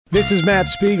This is Matt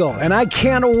Spiegel, and I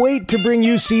can't wait to bring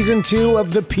you Season 2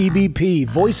 of the PBP,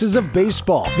 Voices of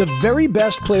Baseball. The very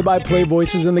best play-by-play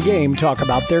voices in the game talk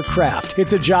about their craft.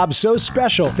 It's a job so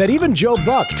special that even Joe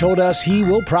Buck told us he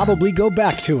will probably go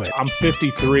back to it. I'm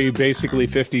 53, basically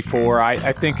 54. I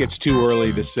think it's too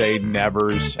early to say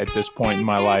nevers at this point in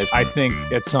my life. I think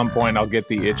at some point I'll get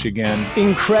the itch again.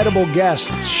 Incredible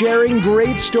guests sharing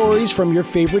great stories from your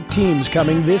favorite teams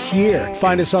coming this year.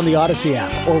 Find us on the Odyssey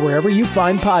app or wherever you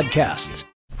find podcasts.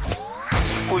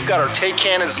 We've got our take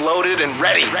cannons loaded and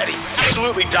ready.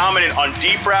 Absolutely dominant on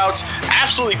deep routes.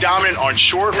 Absolutely dominant on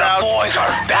short routes. Boys are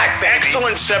back, baby.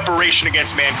 Excellent separation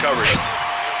against man coverage.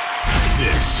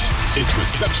 This is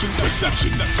Reception,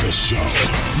 the show.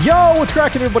 Yo, what's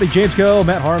cracking, everybody? James Go,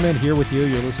 Matt Harmon here with you.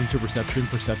 You're listening to Reception,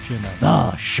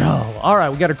 the show. All right,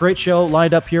 we got a great show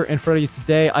lined up here in front of you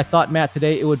today. I thought, Matt,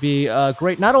 today it would be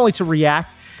great not only to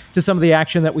react to some of the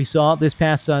action that we saw this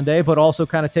past Sunday, but also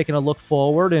kind of taking a look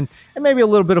forward and maybe a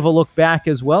little bit of a look back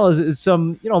as well as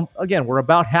some, again, we're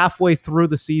about halfway through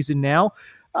the season now.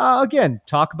 Again,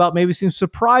 talk about maybe some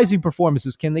surprising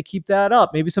performances. Can they keep that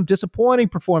up? Maybe some disappointing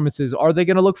performances. Are they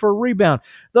going to look for a rebound?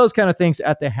 Those kind of things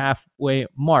at the halfway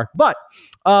mark. But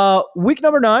week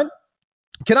number 9,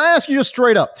 can I ask you just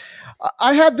straight up?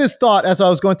 I had this thought as I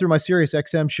was going through my Sirius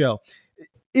XM show.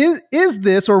 Is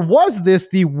this or was this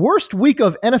the worst week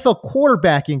of NFL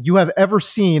quarterbacking you have ever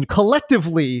seen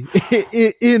collectively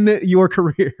in your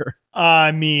career?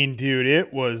 I mean, dude,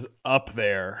 it was up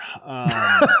there.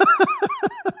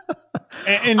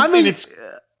 And it's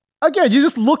again, you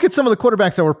just look at some of the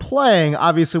quarterbacks that were playing.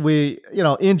 Obviously,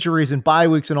 injuries and bye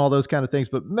weeks and all those kind of things.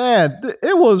 But man,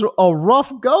 it was a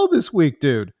rough go this week,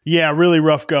 dude. Yeah, really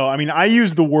rough go. I mean, I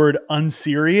use the word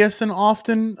unserious and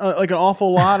often, like an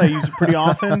awful lot. I use it pretty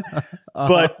often.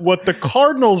 But what the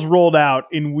Cardinals rolled out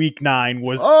in week 9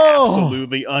 was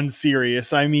absolutely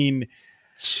unserious. I mean,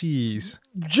 jeez,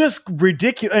 just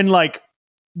ridiculous. And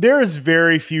there's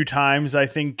very few times I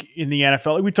think in the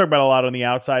NFL, we talk about a lot on the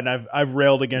outside, and I've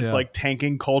railed against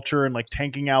tanking culture and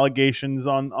tanking allegations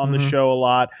on the show a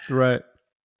lot. Right.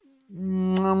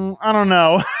 I don't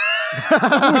know.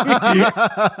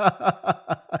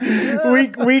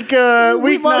 week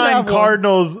 9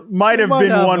 Cardinals might have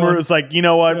been one where it was like, you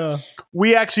know what? Yeah.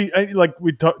 We actually,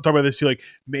 we talk about this too,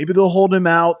 maybe they'll hold him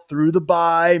out through the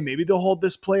bye. Maybe they'll hold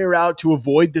this player out to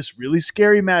avoid this really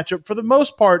scary matchup. For the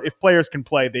most part, if players can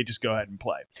play, they just go ahead and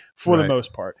play for the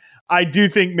most part. I do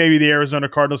think maybe the Arizona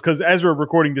Cardinals, because as we're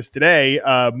recording this today,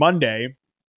 Monday,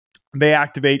 they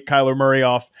activate Kyler Murray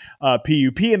off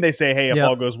PUP and they say, hey, if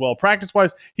all goes well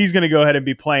practice-wise, he's going to go ahead and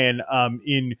be playing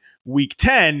in week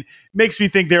 10. Makes me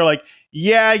think they're like,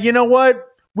 yeah, you know what?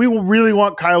 We will really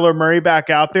want Kyler Murray back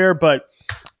out there, but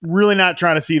really not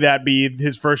trying to see that be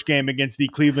his first game against the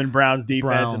Cleveland Browns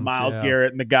defense and Myles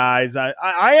Garrett and the guys.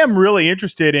 I am really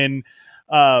interested in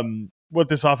what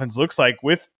this offense looks like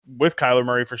with Kyler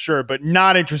Murray for sure, but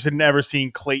not interested in ever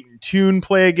seeing Clayton Tune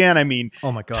play again. I mean,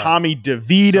 oh my God. Tommy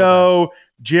DeVito,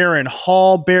 Jaron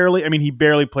Hall he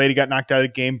barely played. He got knocked out of the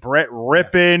game. Brett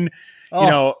Rippon,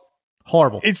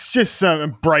 horrible. It's just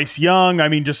some Bryce Young. I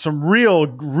mean, just some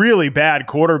really bad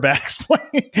quarterbacks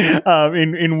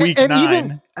playing in week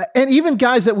 9. Even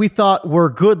guys that we thought were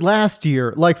good last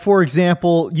year, like for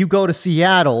example, you go to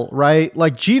Seattle, right?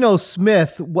 Like Geno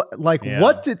Smith.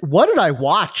 What did I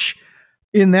watch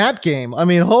in that game? I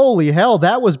mean, holy hell,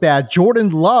 that was bad.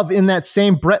 Jordan Love in that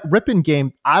same Brett Rippon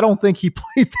game, I don't think he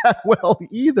played that well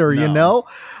either. No.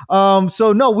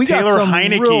 So no, we Taylor got some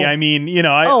Heineke. Heineke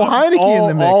in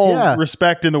the mix. All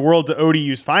respect in the world to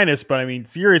ODU's finest, but I mean,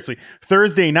 seriously,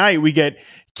 Thursday night we get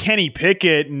Kenny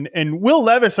Pickett and Will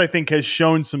Levis. I think has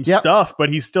shown some stuff, but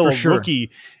he's still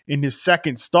rookie in his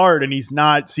second start, and he's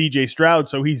not CJ Stroud,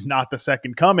 so he's not the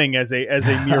second coming as a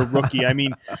mere rookie. I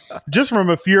mean, just from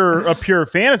a pure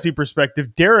fantasy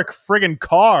perspective, Derek friggin'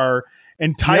 Carr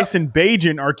and Tyson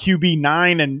Bagent are QB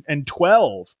 9 and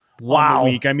 12. Wow. On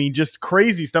the week. I mean, just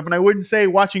crazy stuff. And I wouldn't say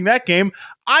watching that game,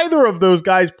 either of those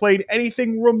guys played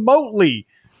anything remotely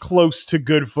close to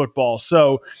good football.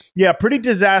 So yeah, pretty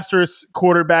disastrous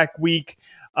quarterback week.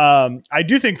 I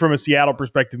do think from a Seattle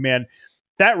perspective, man,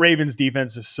 that Ravens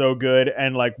defense is so good.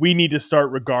 And we need to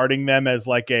start regarding them as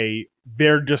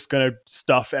they're just going to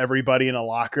stuff everybody in a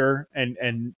locker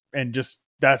and just,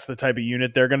 that's the type of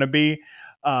unit they're going to be.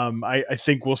 I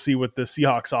think we'll see what the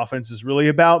Seahawks offense is really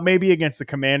about, maybe against the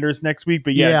Commanders next week.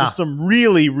 But just some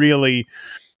really, really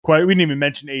we didn't even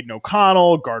mention Aiden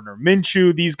O'Connell, Gardner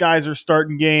Minshew. These guys are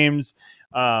starting games.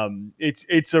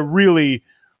 It's a really,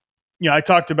 I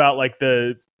talked about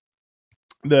the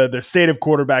state of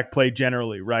quarterback play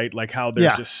generally, right? Like how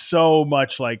there's just so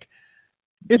much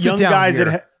it's young guys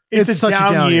that It's a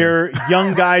down year.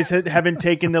 Young guys haven't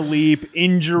taken the leap.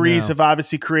 Injuries have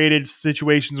obviously created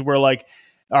situations where, like,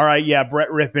 all right, yeah,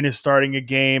 Brett Rippon is starting a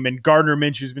game, and Gardner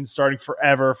Minshew's been starting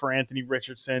forever for Anthony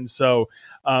Richardson. So,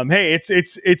 hey, it's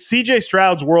CJ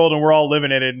Stroud's world, and we're all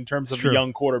living in it in terms of the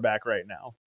young quarterback right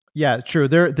now. Yeah, true.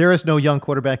 There is no young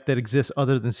quarterback that exists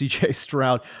other than CJ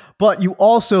Stroud. But you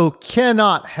also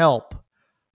cannot help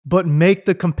but make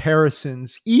the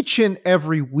comparisons each and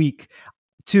every week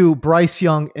to Bryce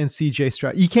Young and CJ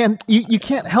Stroud. You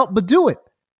can't help but do it.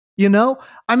 You know,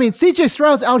 I mean, CJ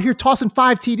Stroud's out here tossing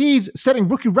 5 TDs, setting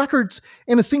rookie records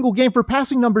in a single game for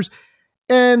passing numbers.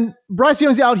 And Bryce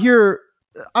Young's out here,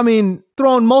 I mean,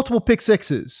 throwing multiple pick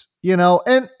sixes, you know,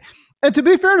 and to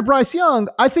be fair to Bryce Young,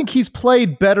 I think he's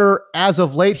played better as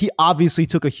of late. He obviously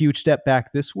took a huge step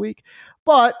back this week,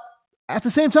 but at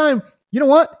the same time, you know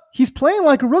what? He's playing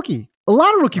like a rookie. A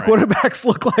lot of rookie quarterbacks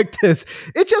look like this.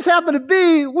 It just happened to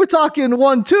be, we're talking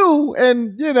 1-2,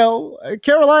 and, you know,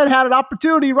 Carolina had an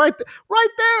opportunity right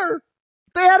there.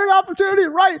 They had an opportunity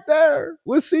right there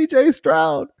with CJ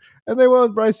Stroud, and they went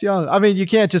with Bryce Young. I mean, you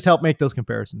can't just help make those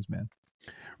comparisons, man.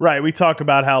 Right. We talk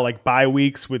about how, like, bye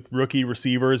weeks with rookie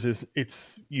receivers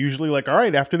it's usually like, all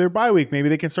right, after their bye week, maybe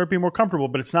they can start being more comfortable,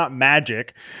 but it's not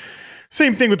magic.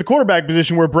 Same thing with the quarterback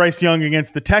position, where Bryce Young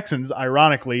against the Texans,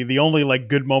 ironically, the only like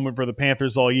good moment for the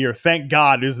Panthers all year, thank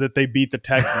God, is that they beat the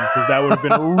Texans, because that would have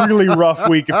been a really rough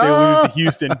week if they lose to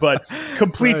Houston. But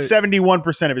completes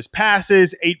 71% of his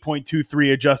passes,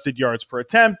 8.23 adjusted yards per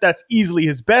attempt. That's easily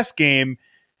his best game.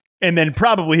 And then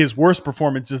probably his worst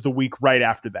performance is the week right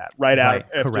after that,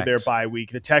 after their bye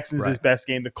week. The Texans, his best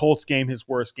game. The Colts game, his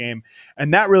worst game.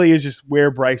 And that really is just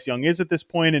where Bryce Young is at this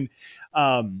point. And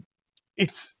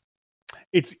it's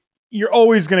you're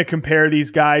always going to compare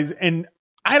these guys. And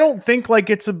I don't think like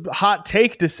it's a hot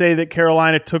take to say that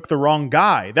Carolina took the wrong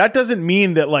guy. That doesn't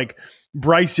mean that like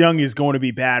Bryce Young is going to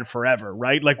be bad forever,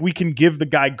 right? Like we can give the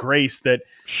guy grace that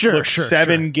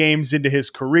 7 games into his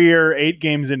career, 8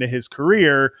 games into his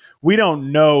career, we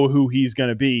don't know who he's going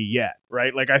to be yet,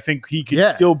 right? Like I think he could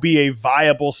still be a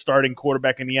viable starting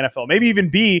quarterback in the NFL, maybe even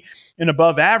be an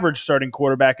above average starting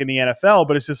quarterback in the NFL.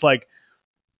 But it's just like,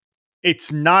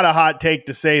 it's not a hot take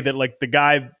to say that like the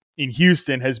guy in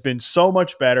Houston has been so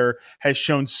much better, has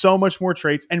shown so much more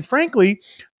traits, and frankly,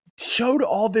 showed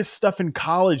all this stuff in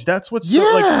college. That's what's so,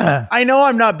 like, I know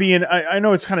I'm not being, I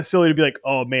know it's kind of silly to be like,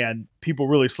 oh man, people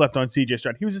really slept on CJ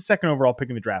Stroud. He was the second overall pick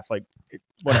in the draft. Like,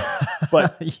 whatever.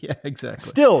 But yeah, exactly.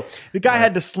 Still, the guy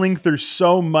had to sling through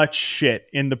so much shit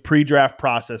in the pre-draft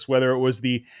process, whether it was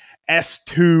the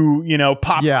S2,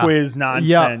 pop quiz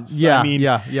nonsense. I mean,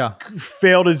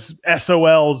 failed his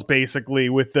SOLs basically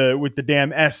with the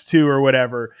damn S2 or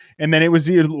whatever. And then it was,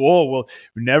 we'll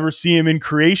never see him in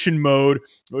creation mode,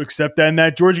 except in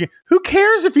that Georgia game. Who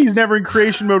cares if he's never in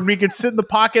creation mode when he can sit in the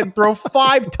pocket and throw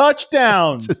 5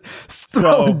 touchdowns?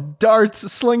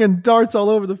 Slinging darts all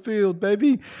over the field,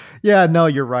 baby. Yeah, no,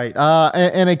 you're right.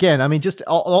 And again, I mean, just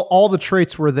all the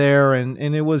traits were there, and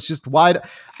it was just wide.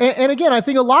 And again, I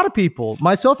think a lot of people,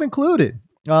 myself included,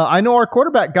 I know our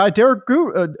quarterback guy, Derek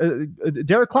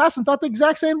Klassen, thought the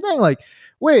exact same thing. Like,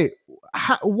 wait,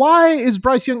 why is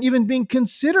Bryce Young even being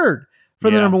considered for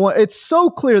the number one? It's so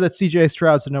clear that CJ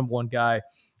Stroud's the number one guy.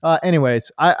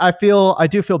 Anyways, I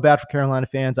do feel bad for Carolina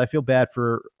fans. I feel bad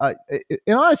for, and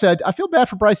honestly, I feel bad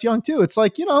for Bryce Young too. It's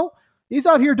like, he's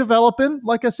out here developing.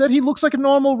 Like I said, he looks like a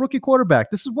normal rookie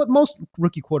quarterback. This is what most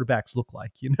rookie quarterbacks look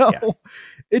like,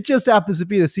 It just happens to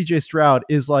be that CJ Stroud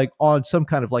is like on some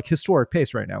kind of like historic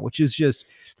pace right now, which is just,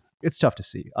 it's tough to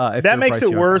see. That makes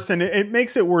it worse. And it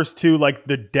makes it worse too, like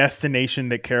the destination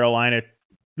that Carolina,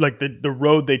 like the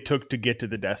road they took to get to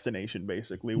the destination,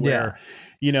 basically, where,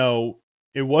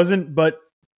 it wasn't but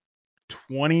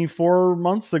 24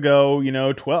 months ago,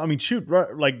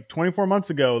 24 months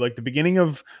ago, like the beginning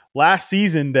of last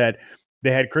season, that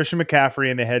they had Christian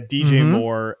McCaffrey and they had DJ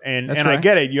Moore. And I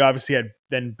get it. You obviously had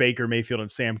then Baker Mayfield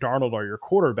and Sam Darnold are your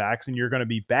quarterbacks, and you're going to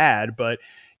be bad, but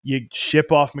you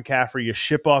ship off McCaffrey, you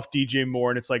ship off DJ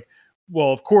Moore. And it's like,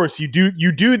 well, of course you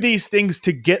do these things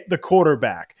to get the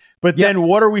quarterback. But then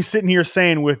what are we sitting here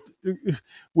saying with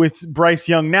Bryce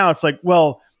Young now? It's like,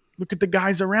 well, look at the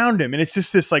guys around him. And it's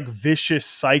just this like vicious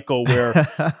cycle where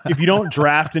if you don't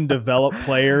draft and develop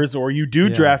players, or you do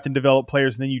draft and develop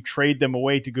players and then you trade them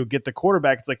away to go get the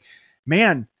quarterback, it's like,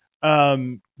 man,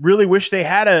 really wish they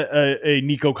had a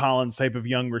Nico Collins type of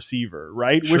young receiver,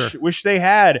 right? Sure. Wish they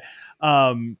had,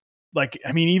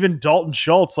 even Dalton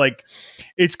Schultz. Like,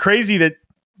 it's crazy that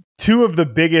 2 of the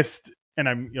biggest and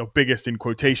I'm biggest in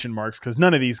quotation marks because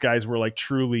none of these guys were like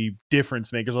truly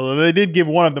difference makers, although they did give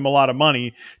one of them a lot of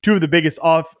money. Two of the biggest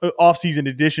off-season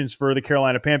additions for the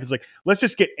Carolina Panthers, like, let's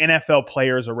just get NFL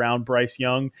players around Bryce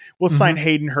Young. We'll sign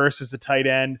Hayden Hurst as a tight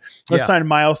end. Let's sign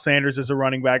Miles Sanders as a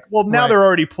running back. Well, now they're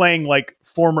already playing like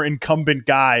former incumbent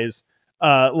guys.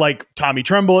 Like Tommy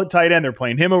Tremble at tight end, they're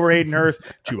playing him over Hayden Hurst.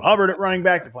 Chu Hubbard at running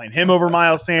back, they're playing him over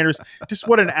Miles Sanders. Just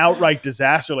what an outright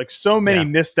disaster! Like so many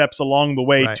missteps along the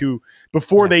way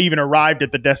before they even arrived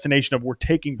at the destination of we're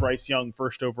taking Bryce Young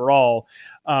first overall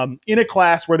in a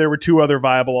class where there were two other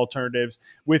viable alternatives.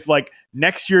 With like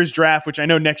next year's draft, which I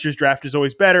know next year's draft is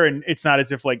always better, and it's not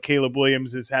as if like Caleb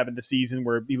Williams is having the season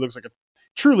where he looks like a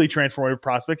truly transformative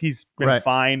prospect. He's been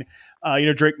fine.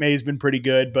 Drake May has been pretty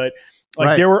good, but.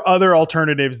 There were other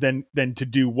alternatives than to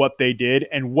do what they did,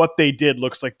 and what they did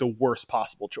looks like the worst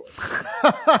possible choice.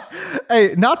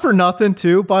 Hey, not for nothing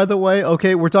too, by the way.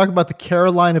 Okay, we're talking about the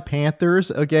Carolina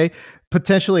Panthers, okay,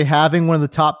 potentially having one of the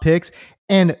top picks,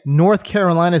 and North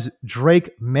Carolina's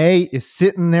Drake May is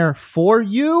sitting there for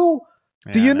you.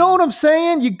 Do you know what I'm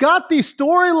saying? You got these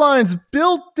storylines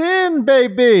built in,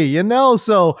 baby,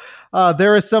 so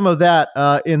there is some of that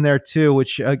in there too,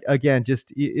 which again,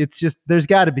 it's just, there's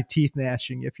got to be teeth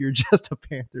gnashing if you're just a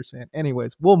Panthers fan.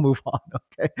 Anyways, we'll move on.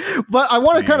 Okay. But I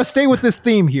want to kind of stay with this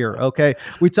theme here. Okay.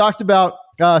 We talked about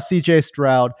CJ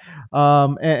Stroud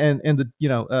and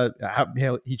the,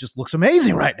 how he just looks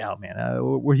amazing right now, man,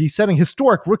 where he's setting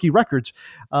historic rookie records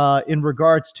in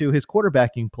regards to his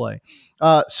quarterbacking play.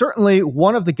 Certainly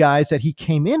one of the guys that he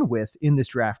came in with in this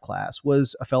draft class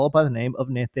was a fellow by the name of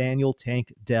Nathaniel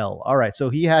Tank Dell. All right. So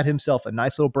he had himself a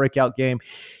nice little breakout game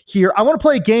here. I want to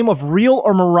play a game of real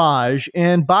or Mirage.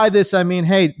 And by this, I mean,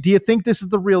 hey, do you think this is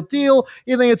the real deal?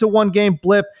 You think it's a one game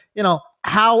blip?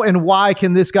 How and why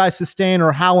can this guy sustain,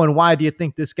 or how and why do you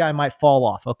think this guy might fall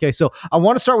off? Okay, so I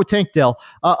want to start with Tank Dell.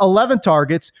 11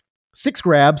 targets, 6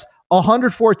 grabs,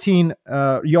 114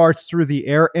 yards through the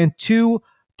air, and 2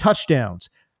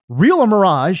 touchdowns. Real or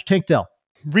Mirage, Tank Dell?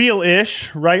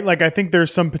 Real-ish, right? Like, I think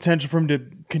there's some potential for him to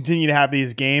continue to have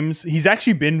these games. He's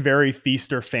actually been very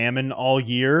feast or famine all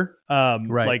year.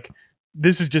 Like,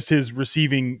 this is just his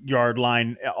receiving yard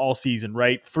line all season,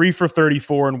 right? 3 for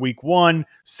 34 in week 1,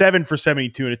 7 for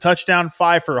 72 and a touchdown,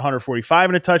 5 for 145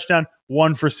 and a touchdown,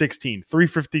 1 for 16,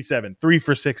 357, 3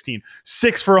 for 16,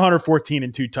 6 for 114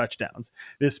 and 2 touchdowns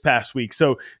this past week.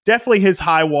 So definitely his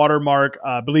high water mark.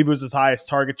 I believe it was his highest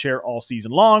target share all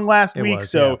season long last week.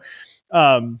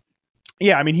 I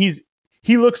mean,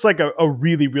 he looks like a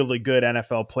really, really good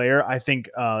NFL player. I think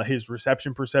his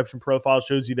reception perception profile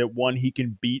shows you that, one, he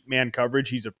can beat man coverage.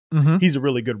 He's a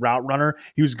really good route runner.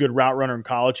 He was a good route runner in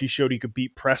college. He showed he could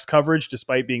beat press coverage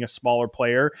despite being a smaller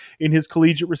player in his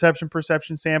collegiate reception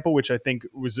perception sample, which I think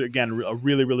was, again, a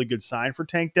really, really good sign for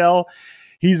Tank Dell.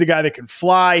 He's a guy that can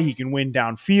fly. He can win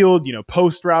downfield.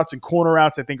 Post routes and corner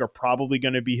routes, I think, are probably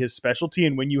going to be his specialty.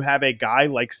 And when you have a guy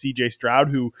like CJ Stroud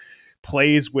who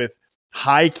plays with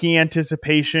high key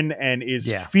anticipation and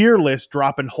is fearless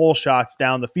dropping hole shots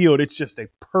down the field, it's just a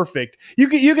perfect. You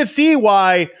can see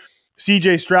why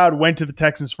CJ Stroud went to the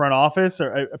Texans front office,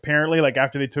 or apparently, like,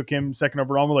 after they took him second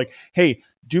overall, we're like, hey,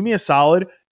 do me a solid.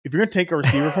 If you're going to take a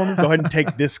receiver for me, go ahead and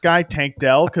take this guy, Tank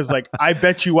Dell, because, like, I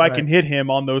bet you I can hit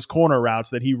him on those corner routes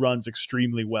that he runs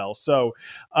extremely well. So,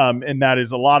 and that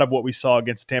is a lot of what we saw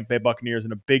against the Tampa Bay Buccaneers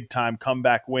in a big-time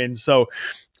comeback win. So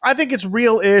I think it's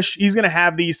real-ish. He's going to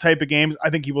have these type of games. I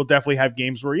think he will definitely have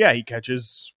games where, he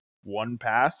catches 1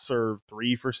 pass or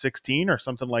 3 for 16 or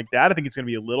something like that. I think it's going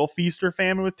to be a little feast or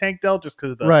famine with Tank Dell just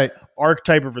because of the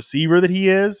archetype of receiver that he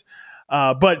is.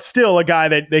 But still a guy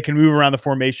that they can move around the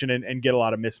formation and get a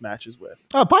lot of mismatches with.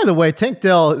 By the way, Tank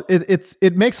Dell,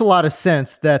 it makes a lot of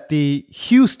sense that the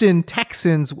Houston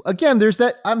Texans, again, there's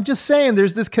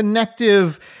this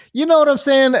connective, you know what I'm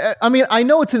saying? I mean, I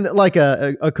know it's like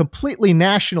a completely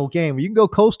national game where you can go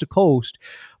coast to coast,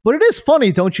 but it is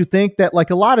funny, don't you think, that like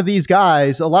a lot of these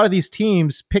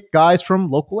teams pick guys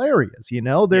from local areas,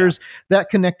 there's that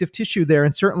connective tissue there.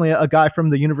 And certainly a guy from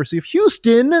the University of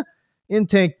Houston in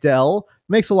Tank Dell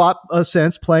makes a lot of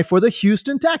sense playing for the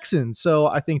Houston Texans. So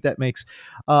I think that makes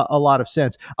a lot of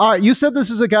sense. All right, you said this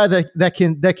is a guy that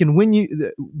can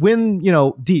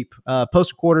win deep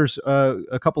post quarters.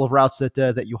 A couple of routes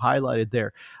that you highlighted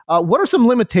there. What are some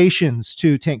limitations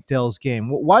to Tank Dell's game?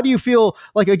 Why do you feel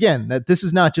like, again, that this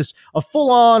is not just a full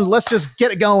on let's just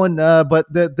get it going, but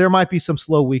there might be some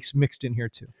slow weeks mixed in here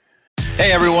too?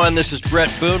 Hey everyone, this is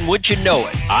Brett Boone. Would you know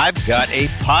it? I've got a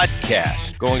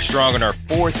podcast going strong in our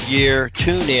 4th year.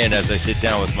 Tune in as I sit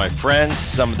down with my friends,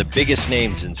 some of the biggest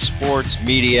names in sports,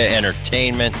 media,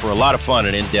 entertainment, for a lot of fun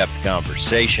and in-depth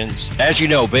conversations. As you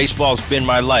know, baseball's been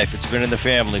my life. It's been in the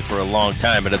family for a long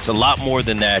time, but it's a lot more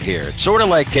than that here. It's sort of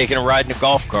like taking a ride in a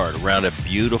golf cart around a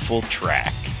beautiful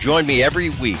track. Join me every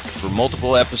week for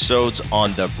multiple episodes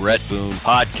on the Brett Boone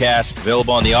Podcast,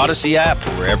 available on the Odyssey app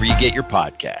or wherever you get your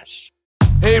podcasts.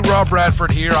 Hey, Rob Bradford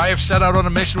here. I have set out on a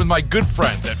mission with my good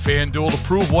friends at FanDuel to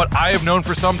prove what I have known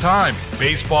for some time.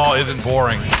 Baseball isn't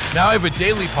boring. Now I have a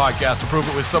daily podcast to prove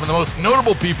it with some of the most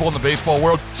notable people in the baseball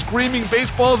world, screaming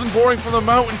baseball isn't boring from the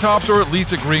mountaintops, or at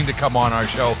least agreeing to come on our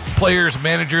show. Players,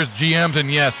 managers, GMs, and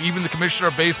yes, even the commissioner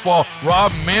of baseball,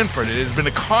 Rob Manfred. It has been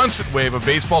a constant wave of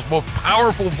baseball's most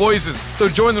powerful voices. So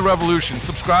join the revolution.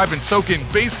 Subscribe and soak in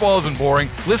Baseball Isn't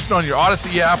Boring. Listen on your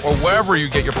Odyssey app or wherever you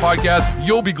get your podcast.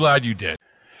 You'll be glad you did.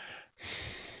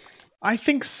 I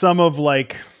think some of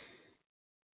like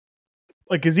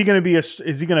is he going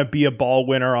to be a ball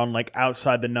winner on like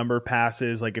outside the number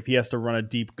passes? Like if he has to run a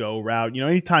deep go route,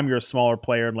 anytime you're a smaller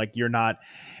player and like you're not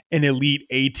an elite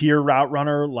A tier route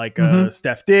runner, like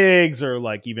Steph Diggs or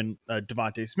like even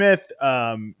Devontae Smith,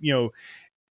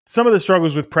 some of the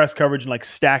struggles with press coverage and like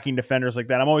stacking defenders like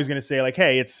that, I'm always going to say like,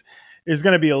 hey, it's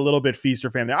going to be a little bit feast or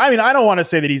famine. I mean, I don't want to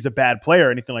say that he's a bad player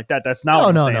or anything like that. That's not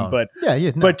what I'm saying. But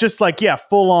but just like,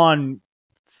 full on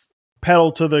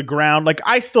pedal to the ground. Like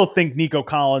I still think Nico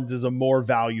Collins is a more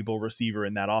valuable receiver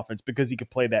in that offense because he could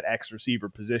play that X receiver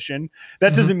position.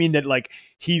 That doesn't mean that like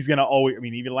he's going to always,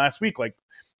 even last week, like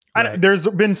there's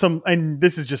been some, and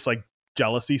this is just like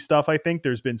jealousy stuff. I think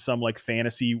there's been some like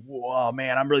fantasy. Oh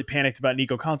man, I'm really panicked about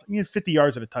Nico Collins. 50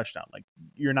 yards and a touchdown. Like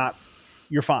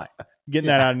you're fine. Getting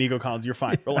that out of Nico Collins, you're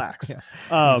fine. Relax.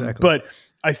 Exactly. But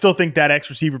I still think that X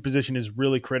receiver position is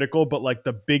really critical. But like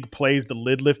the big plays, the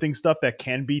lid lifting stuff that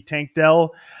can be Tank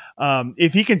Dell,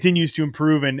 if he continues to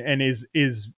improve and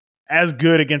is as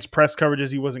good against press coverage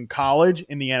as he was in college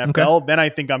in the NFL, then I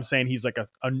think I'm saying he's like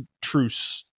a true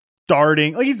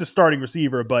starting. Like he's a starting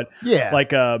receiver, but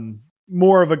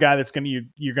more of a guy that's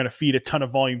you're going to feed a ton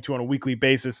of volume to on a weekly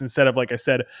basis instead of, like I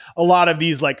said, a lot of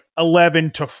these like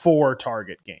 11-4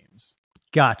 target games.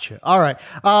 Gotcha. All right.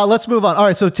 Let's move on. All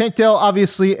right. So Tank Dell,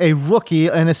 obviously a rookie,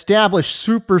 an established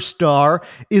superstar,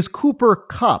 is Cooper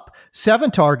Kupp.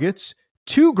 7 targets,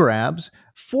 2 grabs,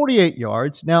 48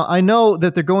 yards. Now, I know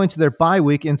that they're going to their bye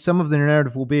week, and some of the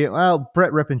narrative will be, well,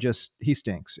 Brett Rippon he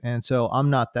stinks. And so I'm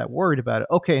not that worried about it.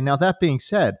 Okay. Now, that being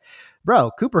said,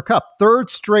 bro, Cooper Kupp, 3rd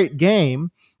straight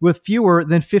game with fewer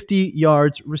than 50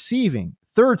 yards receiving.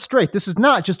 3rd straight. This is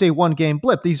not just a 1-game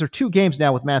blip. These are 2 games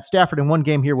now with Matt Stafford and 1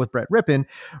 game here with Brett Rippon.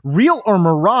 Real or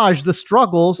mirage the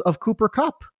struggles of Cooper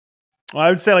Kupp? Well, I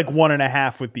would say like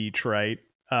 1.5 with each, right?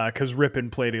 Because Rippon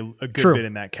played a good bit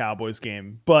in that Cowboys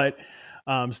game, but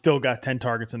still got 10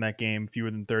 targets in that game, fewer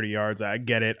than 30 yards. I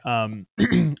get it.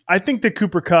 I think that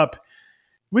Cooper Kupp,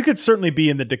 we could certainly be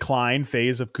in the decline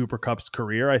phase of Cooper Kupp's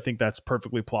career. I think that's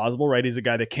perfectly plausible, right? He's a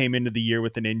guy that came into the year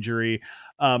with an injury.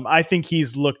 I think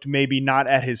he's looked maybe not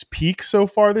at his peak so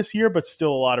far this year, but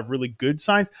still a lot of really good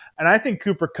signs. And I think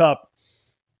Cooper Kupp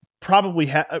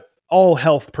probably all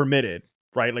health permitted,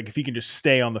 right? Like if he can just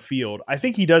stay on the field, I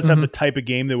think he does have the type of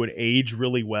game that would age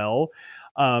really well.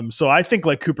 So I think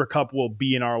like Cooper Kupp will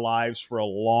be in our lives for a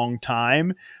long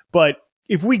time, but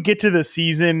if we get to the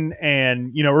season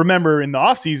and, remember in the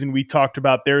offseason, we talked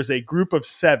about there's a group of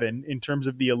 7 in terms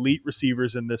of the elite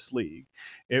receivers in this league.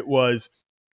 It was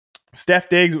Steph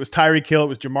Diggs, it was Tyreek Hill, it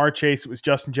was Jamar Chase, it was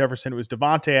Justin Jefferson, it was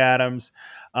Devontae Adams,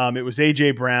 it was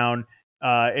A.J. Brown,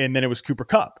 and then it was Cooper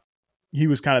Kupp. He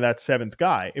was kind of that 7th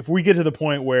guy. If we get to the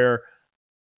point where,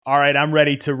 all right, I'm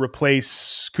ready to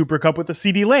replace Cooper Kupp with a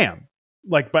CeeDee Lamb,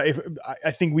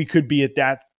 I think we could be at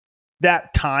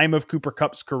that time of Cooper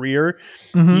Kupp's career.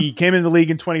 He came into the league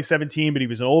in 2017, but he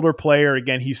was an older player.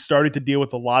 Again, he started to deal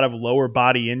with a lot of lower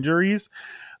body injuries.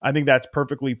 I think that's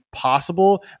perfectly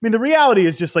possible. I mean, the reality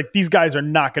is just like these guys are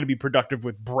not going to be productive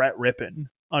with Brett Rippon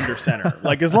under center.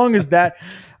 Like as long as that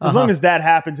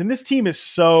happens, and this team is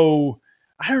so,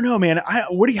 I don't know, man.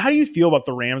 How do you feel about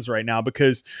the Rams right now?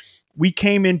 Because we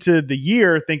came into the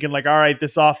year thinking like, all right,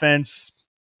 this offense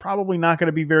probably not going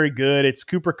to be very good. It's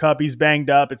Cooper Kupp. He's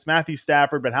banged up. It's Matthew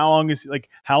Stafford, but how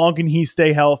long can he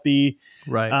stay healthy?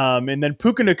 Right. And then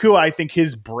Puka Nacua, I think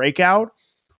his breakout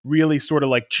really sort of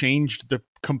like changed the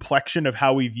complexion of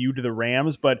how we viewed the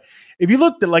Rams. But if you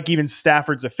looked at like even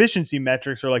Stafford's efficiency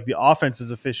metrics or like the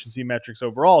offense's efficiency metrics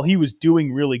overall, he was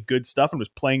doing really good stuff and was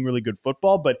playing really good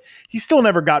football, but he still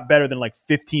never got better than like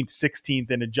 15th,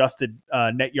 16th in adjusted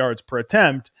net yards per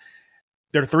attempt.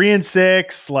 they're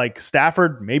 3-6. Like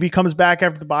Stafford maybe comes back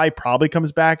after the bye, probably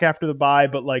comes back after the bye,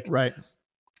 but like, right.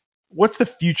 What's the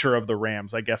future of the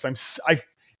Rams? I guess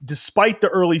despite the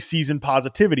early season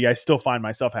positivity, I still find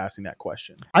myself asking that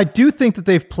question. I do think that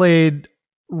they've played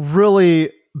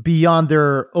really beyond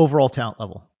their overall talent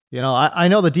level. You know, I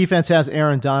know the defense has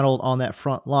Aaron Donald on that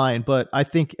front line, but I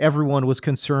think everyone was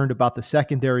concerned about the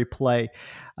secondary play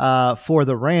for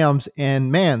the Rams.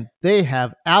 And man, they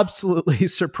have absolutely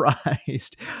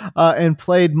surprised and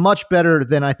played much better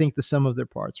than I think the sum of their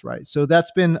parts, right? So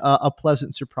that's been a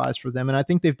pleasant surprise for them. And I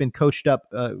think they've been coached up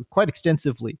quite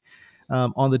extensively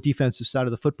on the defensive side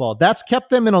of the football. That's kept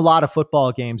them in a lot of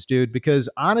football games, dude, because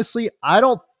honestly, I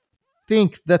don't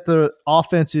think that the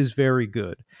offense is very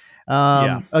good.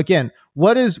 Again,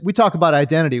 we talk about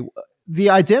identity. The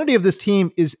identity of this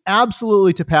team is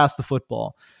absolutely to pass the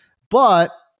football.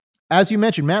 But as you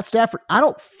mentioned, Matt Stafford, I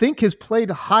don't think has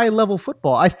played high level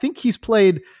football. I think he's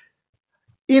played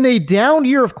in a down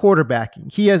year of quarterbacking.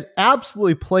 He has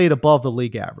absolutely played above the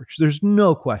league average. There's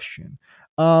no question.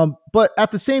 But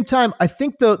at the same time, I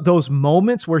think those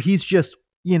moments where he's just,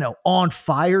 on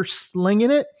fire,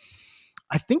 slinging it,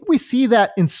 I think we see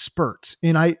that in spurts.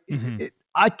 And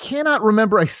I cannot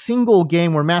remember a single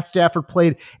game where Matt Stafford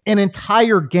played an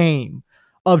entire game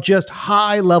of just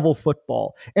high level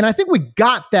football. And I think we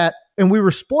got that and we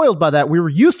were spoiled by that. We were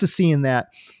used to seeing that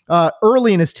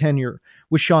early in his tenure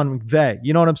with Sean McVay.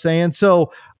 You know what I'm saying?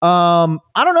 So I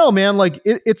don't know, man. Like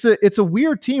it's a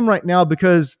weird team right now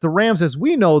because the Rams, as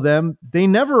we know them, they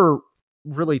never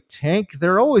really tank.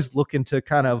 They're always looking to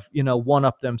kind of, one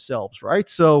up themselves, right?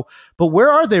 So, but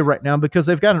where are they right now? Because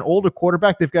they've got an older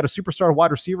quarterback. They've got a superstar wide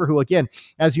receiver who, again,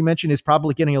 as you mentioned, is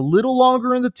probably getting a little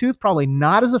longer in the tooth, probably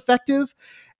not as effective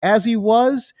as he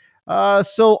was.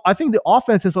 So I think the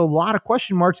offense has a lot of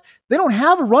question marks. They don't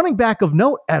have a running back of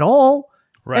note at all.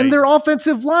 Right. And their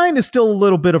offensive line is still a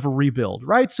little bit of a rebuild,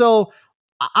 right? So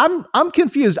I'm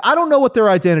confused. I don't know what their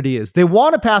identity is. They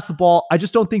want to pass the ball. I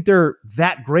just don't think they're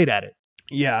that great at it.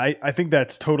 Yeah, I think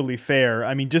that's totally fair.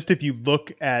 I mean, just if you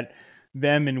look at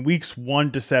them in weeks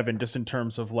 1 to 7, just in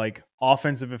terms of like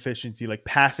offensive efficiency, like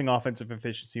passing offensive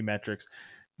efficiency metrics,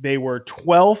 they were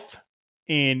 12th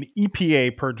in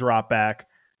EPA per dropback,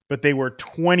 but they were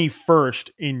 21st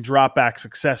in dropback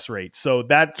success rate. So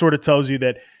that sort of tells you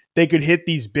that they could hit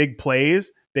these big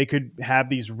plays. They could have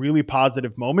these really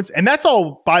positive moments. And that's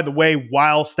all, by the way,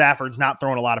 while Stafford's not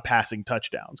throwing a lot of passing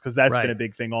touchdowns, because that's been a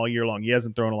big thing all year long. He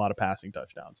hasn't thrown a lot of passing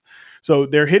touchdowns. So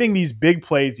they're hitting these big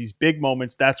plays, these big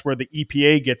moments. That's where the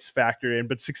EPA gets factored in.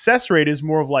 But success rate is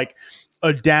more of like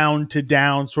a down to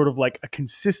down, sort of like a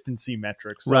consistency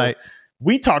metric. So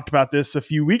we talked about this a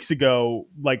few weeks ago.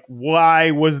 Like,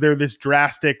 why was there this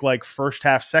drastic, like, first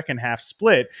half, second half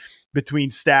split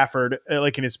between Stafford,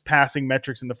 like in his passing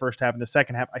metrics in the first half and the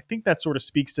second half? I think that sort of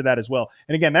speaks to that as well.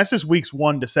 And again, that's just weeks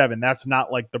 1 to 7. That's not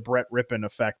like the Brett Rippon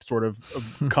effect sort of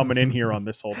coming in here on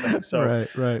this whole thing. So,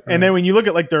 right. And then when you look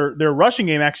at like their rushing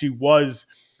game actually was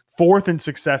 4th in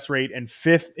success rate and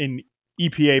 5th in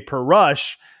EPA per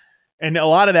rush. And a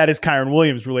lot of that is Kyren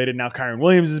Williams related. Now Kyren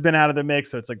Williams has been out of the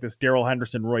mix. So it's like this Darrell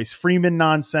Henderson, Royce Freeman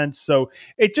nonsense. So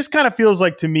it just kind of feels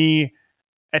like to me,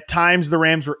 at times the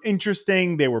Rams were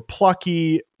interesting. They were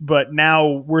plucky, but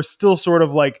now we're still sort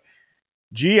of like,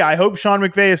 gee, I hope Sean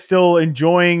McVay is still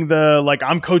enjoying the, like,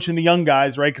 I'm coaching the young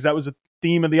guys, right? Because that was a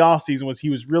theme of the offseason, was he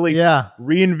was really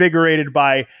reinvigorated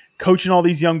by coaching all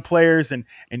these young players and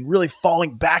really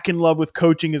falling back in love with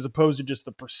coaching as opposed to just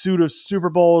the pursuit of Super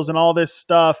Bowls and all this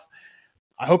stuff.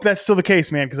 I hope that's still the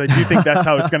case, man, because I do think that's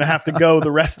how it's going to have to go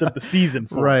the rest of the season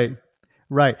for him.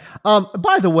 Right.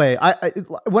 By the way, I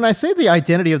when I say the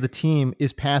identity of the team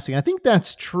is passing, I think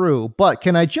that's true. But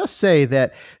can I just say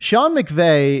that Sean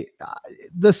McVay,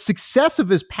 the success of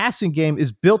his passing game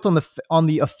is built on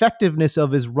the effectiveness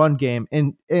of his run game,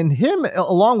 and him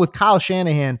along with Kyle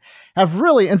Shanahan have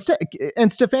really, and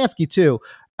Stefanski too,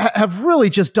 have really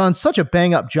just done such a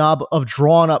bang up job of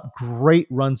drawing up great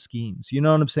run schemes. You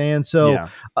know what I'm saying? So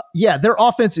their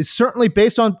offense is certainly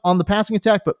based on the passing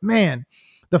attack, but man,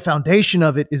 the foundation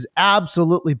of it is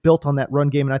absolutely built on that run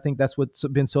game. And I think that's what's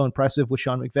been so impressive with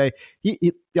Sean McVay.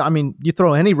 I mean, you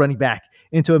throw any running back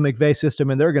into a McVay system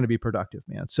and they're going to be productive,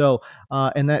 man. So,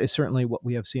 and that is certainly what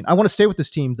we have seen. I want to stay with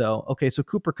this team though. Okay. So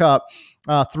Cooper Kupp,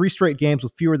 3 straight games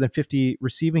with fewer than 50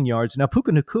 receiving yards. Now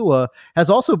Puka Nacua has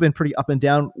also been pretty up and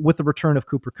down with the return of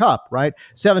Cooper Kupp, right?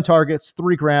 7 targets,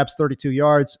 3 grabs, 32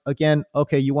 yards. Again,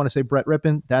 okay, you want to say Brett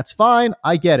Rippon, that's fine.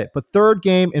 I get it. But 3rd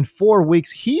game in 4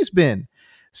 weeks, he's been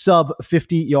sub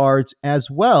 50 yards as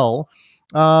well.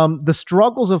 The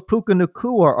struggles of Puka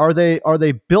Nacua, are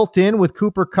they built in with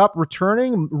Cooper Kupp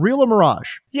returning, real or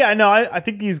mirage? Yeah, no, I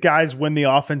think these guys, when the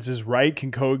offense is right,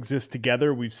 can coexist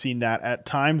together. We've seen that at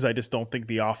times. I just don't think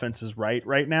the offense is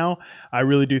right now. I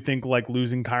really do think like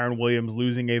losing Kyron Williams,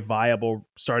 losing a viable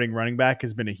starting running back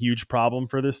has been a huge problem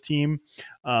for this team.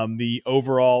 The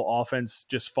overall offense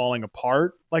just falling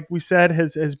apart, like we said,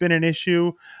 has been an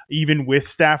issue. Even with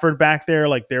Stafford back there,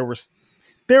 like there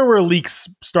were leaks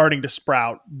starting to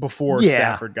sprout before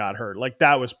Stafford got hurt. Like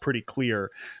that was pretty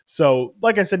clear. So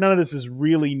like I said, none of this is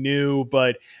really new,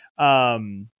 but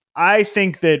I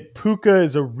think that Puka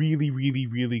is a really, really,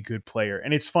 really good player.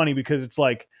 And it's funny because it's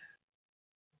like,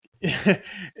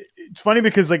 it's funny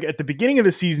because like at the beginning of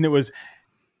the season, it was,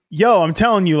 yo, I'm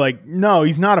telling you, like, no,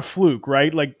 he's not a fluke,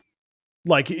 right?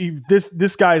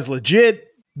 This guy's legit.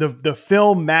 The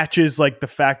film matches like the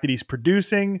fact that he's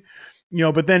producing.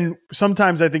 But then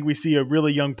sometimes I think we see a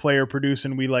really young player produce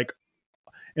and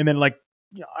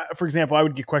for example, I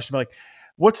would get questioned about like,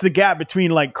 what's the gap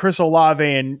between like Chris Olave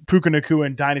and Puka Nacua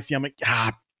in Dynasty? I'm like,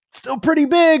 still pretty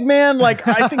big, man. Like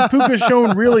I think Puka's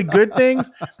shown really good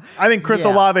things. I think Chris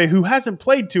Olave, who hasn't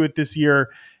played to it this year,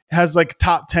 has like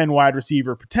top 10 wide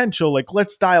receiver potential. Like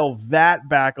let's dial that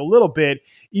back a little bit,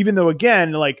 even though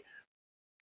again, like,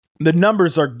 the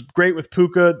numbers are great with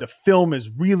Puka. The film is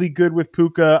really good with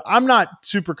Puka. I'm not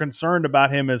super concerned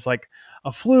about him as like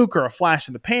a fluke or a flash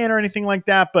in the pan or anything like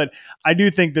that. But I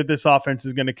do think that this offense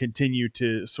is going to continue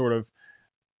to sort of,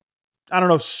 I don't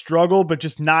know, struggle, but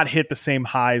just not hit the same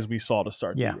highs we saw to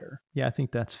start the year. Yeah, I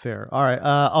think that's fair. All right.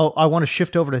 I want to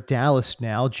shift over to Dallas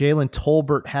now. Jalen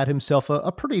Tolbert had himself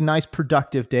a pretty nice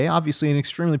productive day, obviously an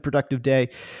extremely productive day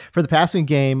for the passing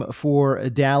game for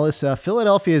Dallas.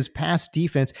 Philadelphia's pass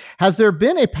defense. Has there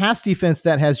been a pass defense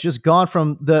that has just gone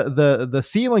from the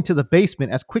ceiling to the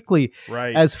basement as quickly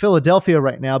as Philadelphia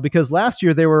right now? Because last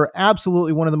year they were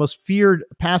absolutely one of the most feared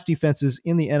pass defenses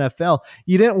in the NFL.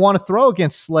 You didn't want to throw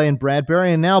against Slay and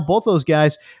Bradbury, and now both those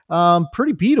guys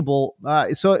pretty beatable.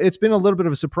 So it's been a little bit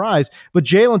of a surprise, but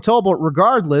Jalen Tolbert,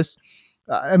 regardless,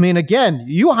 I mean, again,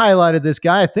 you highlighted this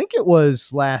guy. I think it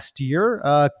was last year,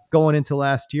 going into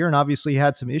last year, and obviously he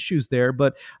had some issues there,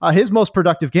 but his most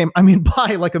productive game, I mean,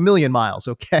 by like a million miles,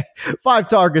 okay? 5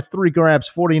 targets, 3 grabs,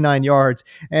 49 yards,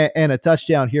 and a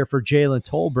touchdown here for Jalen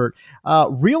Tolbert.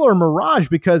 Real or mirage,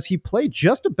 because he played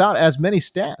just about as many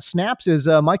snaps as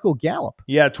Michael Gallup.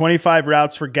 Yeah, 25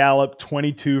 routes for Gallup,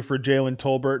 22 for Jalen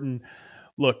Tolbert. And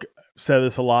look, I've said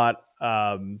this a lot.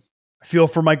 I feel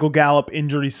for Michael Gallup.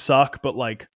 Injuries suck, but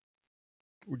like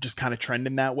we're just kind of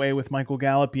trending that way with Michael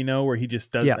Gallup, where he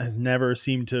just has never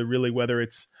seemed to really, whether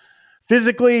it's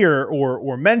physically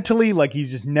or mentally, like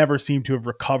he's just never seemed to have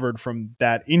recovered from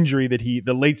that injury that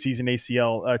the late season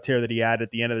ACL tear that he had at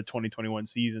the end of the 2021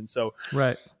 season. So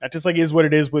that just like is what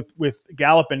it is with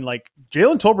Gallup. And like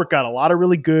Jalen Tolbert got a lot of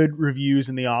really good reviews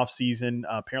in the off season.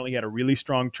 Apparently he had a really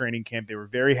strong training camp. They were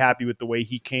very happy with the way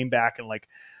he came back and like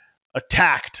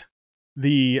attacked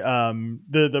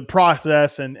the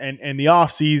process and the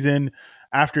off season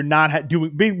after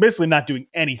basically not doing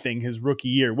anything his rookie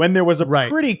year, when there was a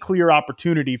pretty clear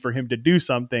opportunity for him to do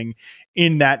something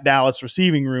in that Dallas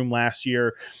receiving room last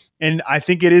year. And I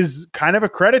think it is kind of a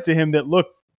credit to him that, look,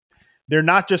 they're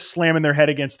not just slamming their head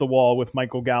against the wall with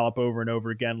Michael Gallup over and over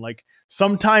again. Like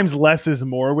sometimes less is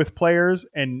more with players,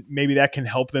 and maybe that can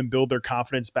help them build their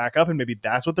confidence back up. And maybe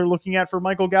that's what they're looking at for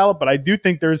Michael Gallup. But I do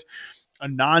think there's a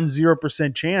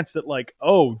 0% chance that like,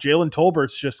 Jalen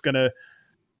Tolbert's just going to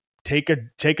take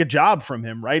a job from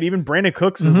him, right? Even Brandon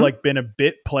Cooks has like been a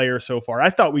bit player so far. I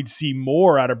thought we'd see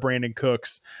more out of Brandon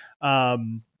Cooks.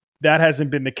 That hasn't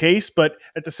been the case, but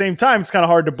at the same time, it's kind of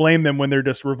hard to blame them when they're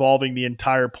just revolving the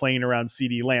entire plane around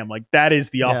CeeDee Lamb. Like that is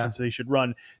the offense they should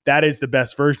run. That is the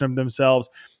best version of themselves.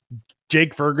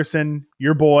 Jake Ferguson,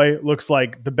 your boy, looks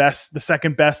like the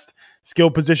second best skill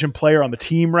position player on the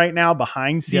team right now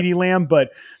behind CeeDee Lamb,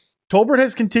 but Tolbert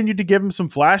has continued to give him some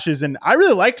flashes, and I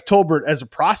really liked Tolbert as a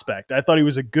prospect. I thought he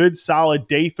was a good, solid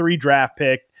day 3 draft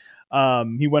pick.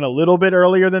 He went a little bit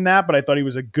earlier than that, but I thought he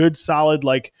was a good, solid,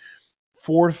 like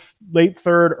late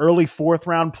 3rd, early 4th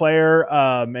round player.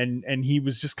 And he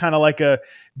was just kind of like a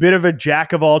bit of a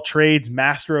jack of all trades,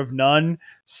 master of none,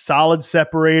 solid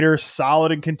separator,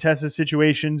 solid in contested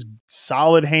situations,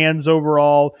 solid hands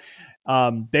overall.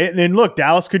 And look,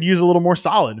 Dallas could use a little more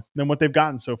solid than what they've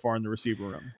gotten so far in the receiver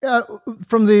room. Yeah,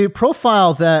 from the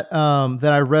profile that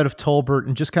I read of Tolbert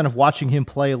and just kind of watching him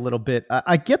play a little bit,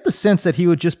 I get the sense that he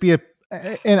would just be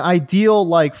an ideal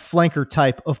like flanker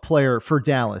type of player for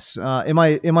Dallas. Am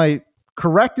I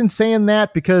correct in saying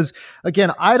that? Because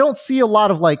again, I don't see a lot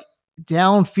of like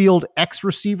downfield X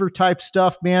receiver type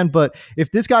stuff, man. But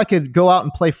if this guy could go out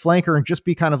and play flanker and just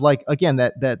be kind of like, again,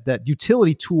 that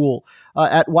utility tool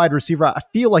at wide receiver, I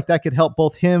feel like that could help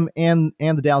both him and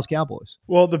the Dallas Cowboys.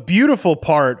 Well, the beautiful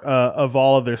part of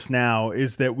all of this now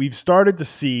is that we've started to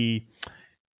see,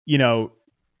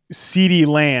 CeeDee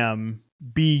Lamb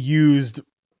be used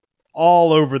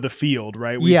all over the field,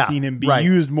 right? We've seen him be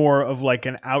used more of like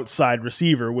an outside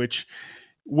receiver, which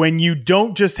when you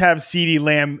don't just have CeeDee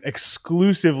Lamb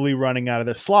exclusively running out of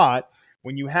the slot,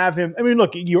 when you have him, I mean,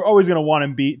 look, you're always going to want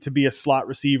him to be a slot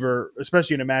receiver,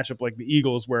 especially in a matchup like the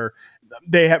Eagles, where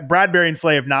they have Bradbury and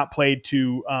Slay have not played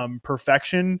to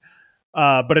perfection.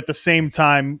 But at the same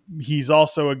time, he's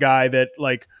also a guy that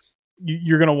like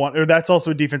you're going to want, or that's also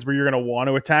a defense where you're going to want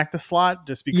to attack the slot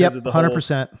just because of the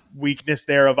 100% whole weakness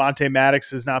there. Avonte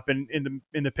Maddox has not been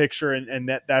in the picture, and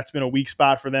that's been a weak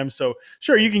spot for them. So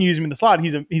sure, you can use him in the slot.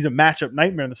 He's a matchup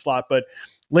nightmare in the slot, but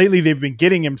lately they've been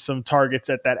getting him some targets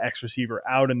at that X receiver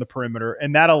out in the perimeter,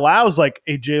 and that allows like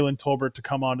a Jalen Tolbert to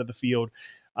come onto the field.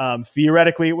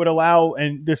 Theoretically, it would allow,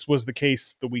 and this was the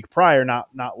case the week prior, not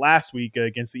last week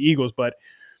against the Eagles, but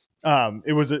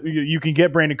you can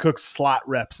get Brandon Cooks slot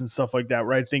reps and stuff like that,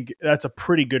 right? I think that's a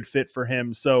pretty good fit for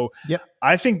him. So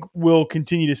I think we'll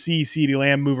continue to see CeeDee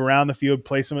Lamb move around the field,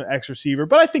 play some X receiver,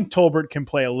 but I think Tolbert can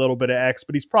play a little bit of X,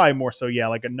 but he's probably more so,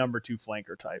 like a number 2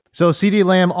 flanker type. So CeeDee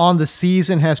Lamb on the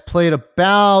season has played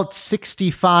about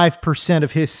 65%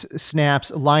 of his snaps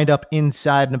lined up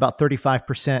inside and about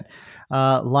 35%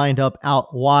 lined up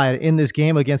out wide. In this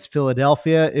game against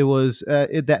Philadelphia, it was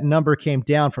that number came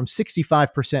down from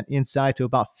 65% inside to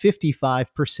about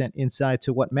 55% inside,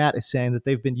 to what Matt is saying, that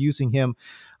they've been using him,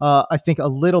 I think, a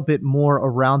little bit more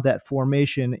around that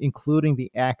formation, including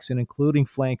the X and including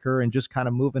flanker, and just kind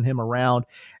of moving him around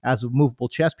as a movable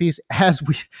chess piece.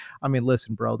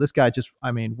 Listen, bro, this guy just,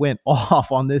 went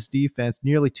off on this defense,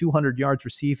 nearly 200 yards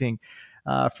receiving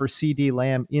for CeeDee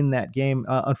Lamb in that game.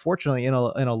 Unfortunately, in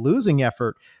a losing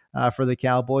effort for the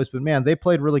Cowboys, but man, they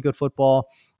played really good football,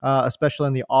 especially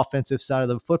on the offensive side of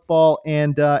the football.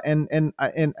 And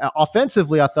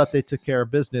offensively, I thought they took care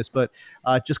of business, but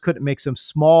just couldn't make some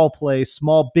small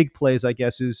big plays, I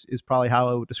guess is probably how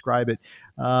I would describe it,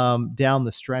 down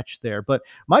the stretch there. But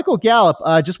Michael Gallup,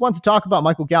 just want to talk about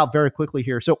Michael Gallup very quickly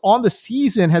here. So on the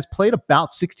season has played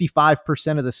about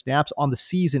 65% of the snaps on the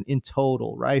season in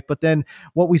total, right? But then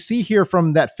what we see here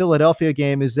from that Philadelphia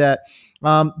game is that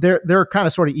they're kind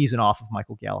of sort of easing off of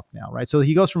Michael Gallup now, right? So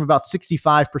he goes from about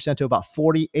 65% to about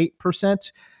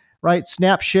 48%, right?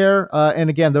 Snap share.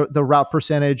 And again, the route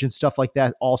percentage and stuff like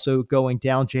that also going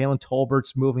down. Jalen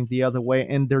Tolbert's moving the other way,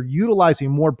 and they're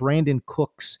utilizing more Brandon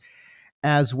Cooks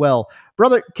as well.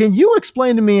 Brother, can you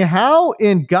explain to me how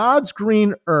in God's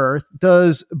green earth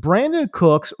does Brandon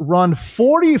Cooks run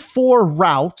 44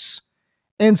 routes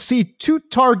and see 2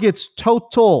 targets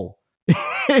total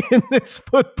in this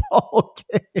football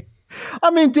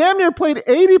game? Damn near played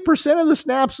 80% of the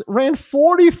snaps, ran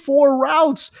 44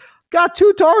 routes, got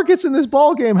 2 targets in this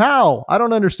ball game. How? I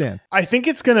don't understand. I think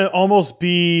it's going to almost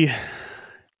be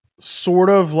sort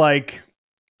of like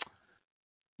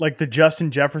the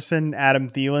Justin Jefferson, Adam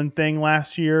Thielen thing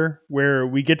last year, where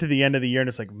we get to the end of the year and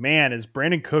it's like, man, is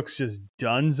Brandon Cooks just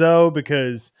donezo?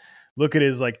 Because look at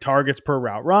his like targets per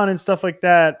route run and stuff like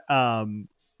that.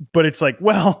 But it's like,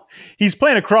 well, he's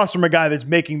playing across from a guy that's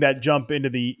making that jump into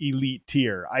the elite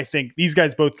tier. I think these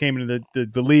guys both came into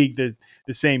the league the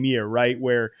same year, right?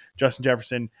 Where Justin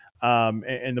Jefferson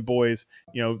and the boys,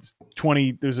 there's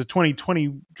a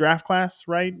 2020 draft class,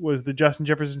 right? Was the Justin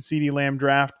Jefferson CeeDee Lamb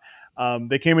draft.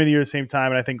 They came in the year at the same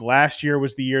time, and I think last year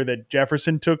was the year that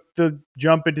Jefferson took the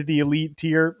jump into the elite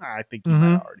tier. I think he might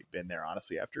have already been there,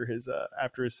 honestly, after his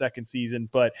second season.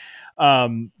 But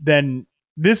then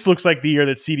this looks like the year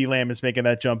that CeeDee Lamb is making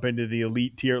that jump into the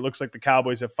elite tier. It looks like the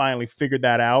Cowboys have finally figured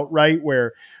that out, right?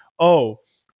 Where,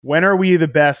 when are we the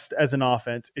best as an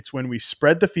offense? It's when we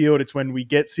spread the field. It's when we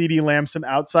get CeeDee Lamb some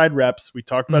outside reps. We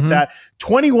talked about that.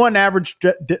 21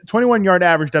 yard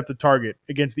average depth of target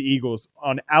against the Eagles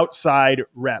on outside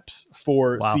reps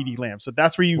for CeeDee Lamb. So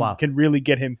that's where you can really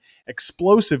get him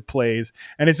explosive plays.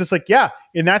 And it's just like,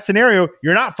 in that scenario,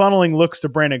 you're not funneling looks to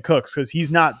Brandon Cooks because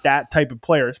he's not that type of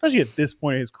player, especially at this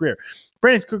point in his career.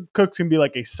 Brandon Cooks can be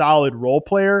like a solid role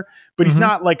player, but he's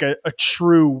not like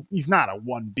he's not a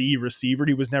 1B receiver.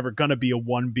 He was never going to be a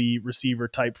 1B receiver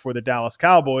type for the Dallas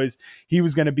Cowboys. He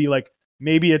was going to be like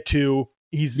maybe a 2.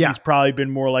 He's probably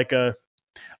been more like a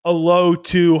low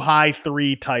 2, high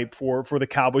 3 type for the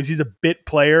Cowboys. He's a bit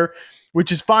player,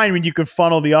 which is fine when you can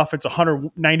funnel the offense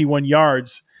 191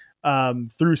 yards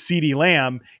through CeeDee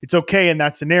Lamb. It's okay in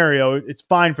that scenario. It's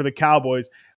fine for the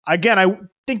Cowboys. again, I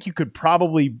think you could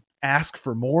probably ask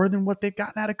for more than what they've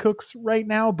gotten out of Cooks right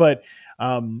now, but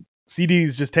CD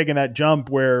is just taking that jump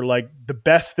where like the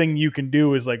best thing you can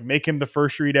do is like make him the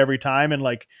first read every time. And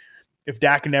like, if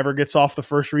Dak never gets off the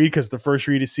first read, because the first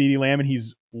read is CeeDee Lamb and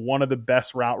he's one of the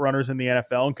best route runners in the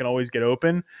NFL and can always get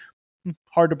open,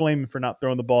 hard to blame him for not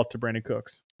throwing the ball to Brandon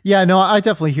Cooks. Yeah, no, I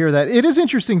definitely hear that. It is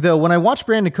interesting though, when I watch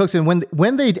Brandon Cooks and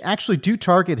when they actually do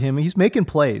target him, he's making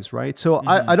plays, right? So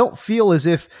I don't feel as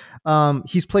if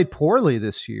he's played poorly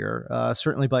this year,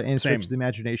 certainly by any stretch of the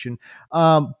imagination.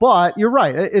 But you're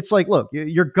right. It's like, look,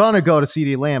 you're going to go to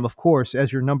CeeDee Lamb, of course,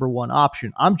 as your number one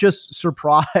option. I'm just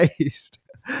surprised.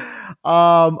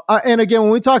 And again,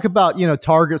 when we talk about,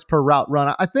 targets per route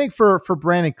run, I think for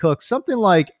Brandon Cooks, something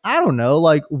like, I don't know,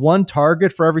 like one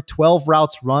target for every 12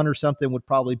 routes run or something would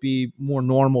probably be more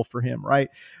normal for him. Right.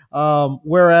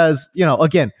 Whereas,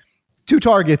 again, 2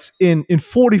 targets in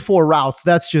 44 routes.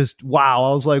 That's just, wow.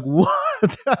 I was like, what?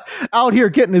 Out here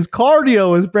getting his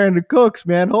cardio is Brandon Cooks,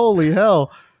 man. Holy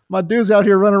hell. My dude's out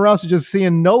here running around, so just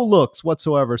seeing no looks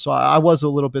whatsoever. So I was a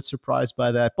little bit surprised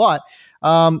by that. But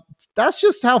that's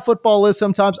just how football is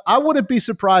sometimes. I wouldn't be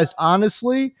surprised,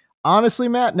 honestly,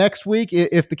 Matt, next week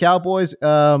if the Cowboys,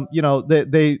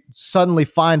 they suddenly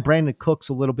find Brandon Cooks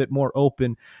a little bit more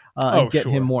open and get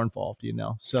him more involved,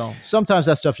 So sometimes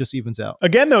that stuff just evens out.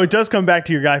 Again, though, it does come back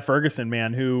to your guy Ferguson,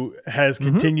 man, who has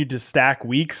continued to stack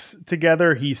weeks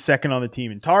together. He's second on the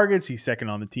team in targets. He's second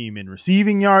on the team in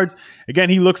receiving yards. Again,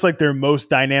 he looks like their most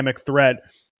dynamic threat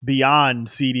beyond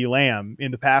CeeDee Lamb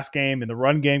in the pass game, in the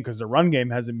run game, because the run game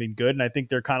hasn't been good. And I think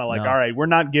they're kind of like, all right, we're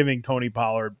not giving Tony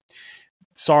Pollard,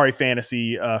 sorry,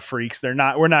 fantasy freaks, we're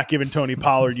not giving Tony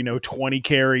Pollard, 20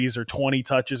 carries or 20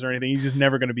 touches or anything. He's just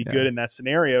never going to be good in that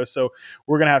scenario. So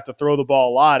we're going to have to throw the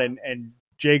ball a lot. And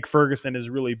Jake Ferguson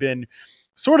has really been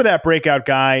sort of that breakout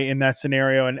guy in that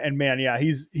scenario. And man, yeah,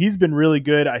 he's been really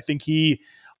good. I think he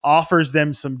offers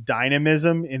them some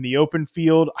dynamism in the open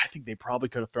field. I think they probably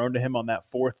could have thrown to him on that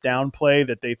 4th down play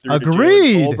that they threw to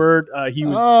Jalen Tolbert. He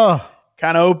was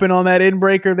kind of open on that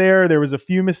in-breaker there. There was a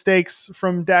few mistakes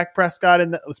from Dak Prescott,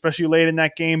 especially late in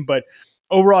that game. But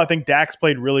overall, I think Dak's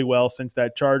played really well since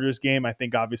that Chargers game. I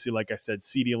think, obviously, like I said,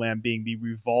 CeeDee Lamb being the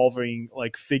revolving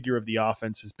figure of the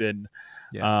offense has been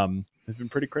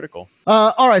pretty critical.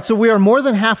 All right, so we are more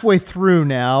than halfway through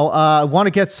now. I want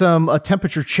to get a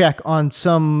temperature check on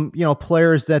some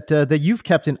players that you've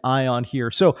kept an eye on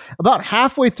here. So about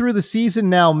halfway through the season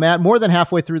now, Matt, more than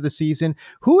halfway through the season,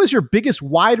 who is your biggest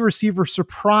wide receiver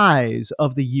surprise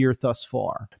of the year thus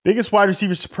far? Biggest wide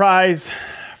receiver surprise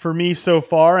for me so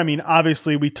far, I mean,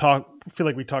 obviously we talk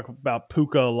about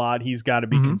Puka a lot. He's got to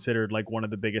be considered like one of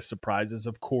the biggest surprises,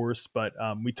 of course, but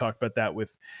we talked about that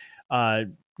with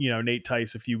Nate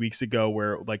Tice a few weeks ago,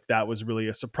 where like that was really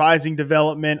a surprising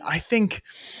development. I think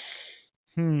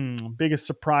biggest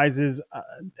surprises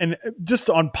and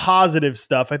just on positive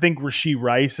stuff, I think Rashee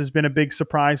Rice has been a big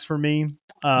surprise for me.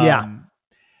 I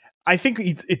think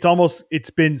it's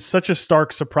been such a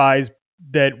stark surprise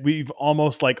that we've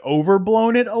almost like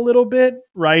overblown it a little bit,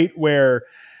 right? Where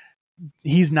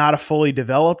he's not a fully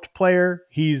developed player.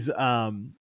 He's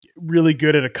really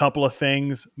good at a couple of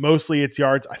things. Mostly it's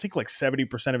yards. I think like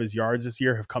 70% of his yards this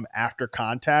year have come after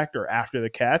contact or after the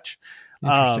catch,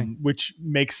 which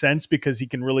makes sense because he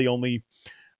can really only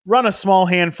run a small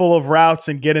handful of routes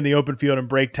and get in the open field and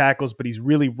break tackles, but he's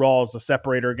really raw as a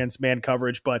separator against man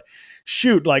coverage. But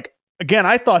shoot, like, again,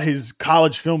 I thought his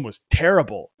college film was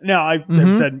terrible. Now,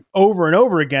 I've said over and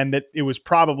over again that it was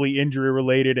probably injury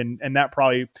related, and that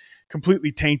probably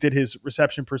completely tainted his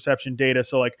reception perception data.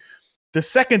 So, like, the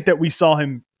second that we saw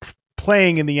him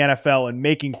playing in the NFL and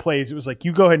making plays, it was like,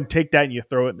 you go ahead and take that and you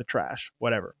throw it in the trash.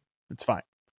 Whatever. It's fine.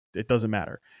 It doesn't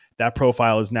matter. That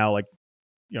profile is now like,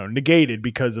 negated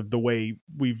because of the way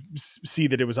we see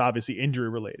that it was obviously injury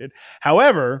related.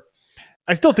 However,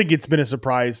 I still think it's been a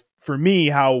surprise for me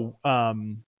how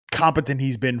competent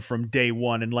he's been from day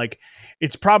one. And like,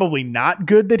 it's probably not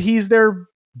good that he's their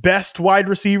best wide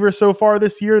receiver so far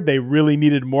this year. They really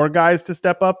needed more guys to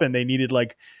step up, and they needed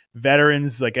like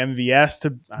veterans like MVS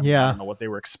to, I don't know what they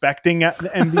were expecting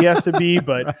MVS to be,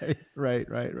 but right.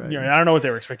 I don't know what they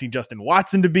were expecting Justin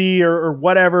Watson to be or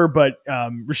whatever, but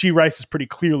Rashee Rice has pretty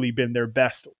clearly been their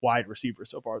best wide receiver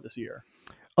so far this year.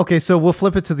 Okay, so we'll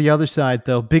flip it to the other side,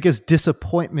 though. Biggest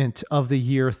disappointment of the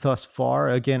year thus far,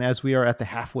 again, as we are at the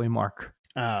halfway mark.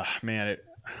 Man, it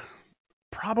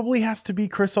probably has to be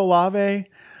Chris Olave.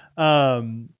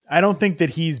 I don't think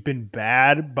that he's been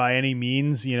bad by any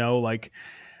means.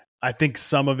 I think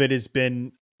some of it has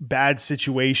been bad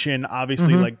situation.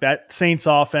 Obviously, like that Saints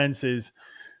offense is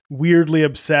weirdly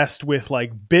obsessed with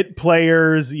like bit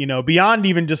players, beyond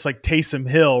even just like Taysom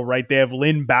Hill, right? They have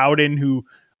Lynn Bowden, who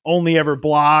only ever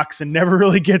blocks and never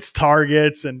really gets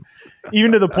targets. And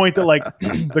even to the point that like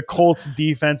the Colts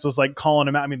defense was like calling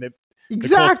him out. I mean, the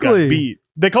Colts got beat.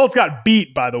 The Colts got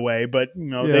beat, by the way, but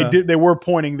they were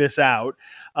pointing this out.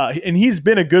 And he's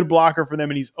been a good blocker for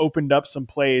them, and he's opened up some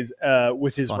plays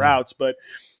with his routes. But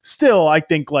still, I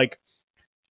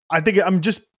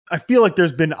feel like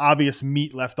there's been obvious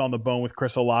meat left on the bone with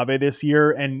Chris Olave this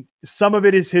year, and some of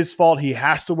it is his fault. He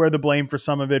has to wear the blame for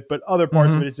some of it, but other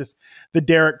parts of it is just the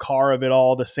Derek Carr of it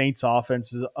all, the Saints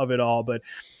offenses of it all. But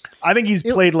I think he's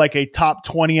played like a top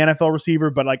 20 NFL receiver,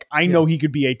 but like I know he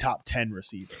could be a top 10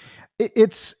 receiver.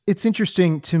 It's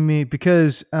interesting to me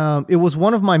because it was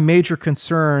one of my major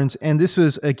concerns, and this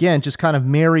was again just kind of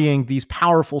marrying these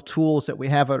powerful tools that we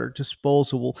have at our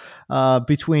disposal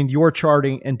between your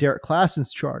charting and Derek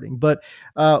Klassen's charting. But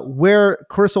where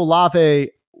Chris Olave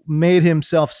made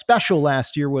himself special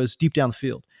last year was deep down the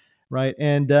field, right?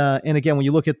 And again, when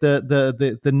you look at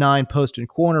the 9 post and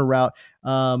corner route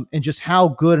and just how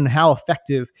good and how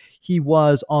effective he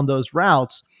was on those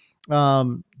routes.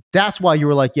 That's why you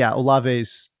were like, yeah,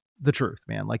 Olave's the truth,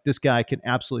 man. Like this guy can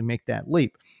absolutely make that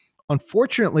leap.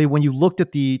 Unfortunately, when you looked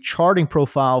at the charting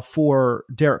profile for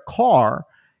Derek Carr,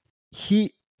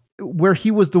 where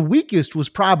he was the weakest was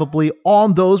probably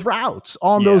on those routes,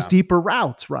 those deeper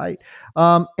routes, right?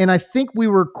 And I think we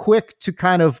were quick to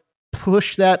kind of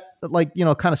push that, like,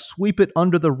 kind of sweep it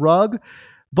under the rug.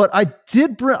 But I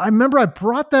remember I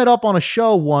brought that up on a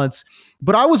show once,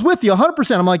 but I was with you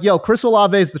 100%. I'm like, yo, Chris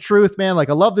Olave is the truth, man. Like,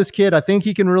 I love this kid. I think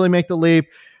he can really make the leap,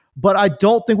 but I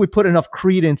don't think we put enough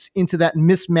credence into that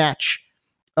mismatch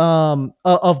of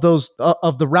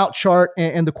the route chart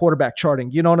and the quarterback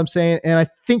charting. You know what I'm saying? And I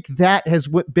think that has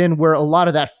been where a lot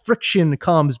of that friction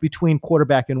comes between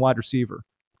quarterback and wide receiver.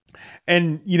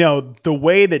 And, the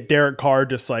way that Derek Carr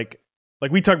just like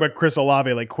we talk about Chris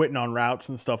Olave, like quitting on routes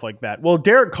and stuff like that. Well,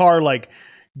 Derek Carr, like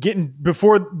getting to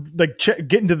the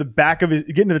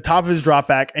top of his drop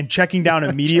back and checking down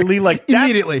immediately, like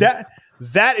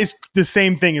that is the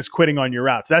same thing as quitting on your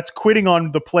routes. That's quitting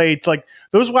on the play. It's like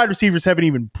those wide receivers haven't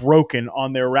even broken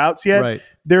on their routes yet. Right.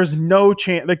 There's no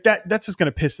chance like that's just going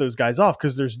to piss those guys off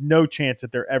because there's no chance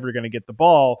that they're ever going to get the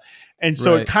ball. And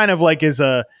so it kind of like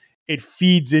it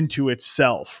feeds into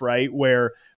itself, right?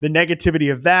 Where the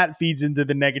negativity of that feeds into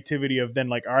the negativity of then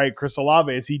like, all right, Chris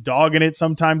Olave, is he dogging it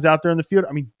sometimes out there in the field?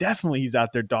 I mean, definitely he's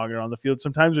out there dogging it on the field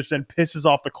sometimes, which then pisses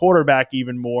off the quarterback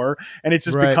even more. And it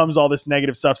just becomes all this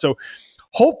negative stuff. So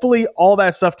hopefully all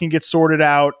that stuff can get sorted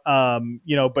out.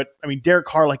 But I mean, Derek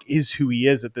Carr like is who he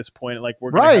is at this point. Like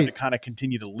we're going to have to kind of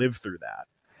continue to live through that.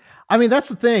 I mean, that's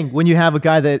the thing when you have a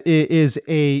guy that is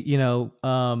a,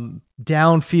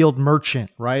 downfield merchant,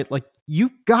 right? Like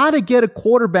you got to get a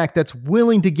quarterback that's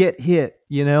willing to get hit,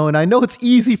 and I know it's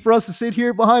easy for us to sit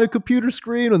here behind a computer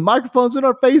screen with microphones in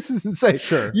our faces and say,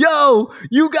 yo,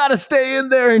 you got to stay in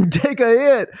there and take a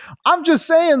hit. I'm just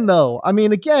saying though, I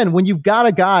mean, again, when you've got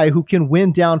a guy who can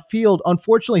win downfield,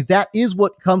 unfortunately, that is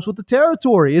what comes with the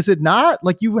territory, is it not?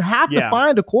 Like you have to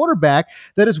find a quarterback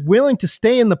that is willing to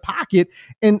stay in the pocket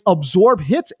and absorb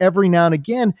hits every now and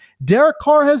again. Derek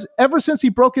Carr has, ever since he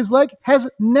broke his leg, has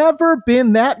never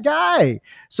been that guy.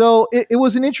 So it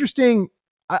was an interesting,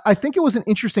 I think it was an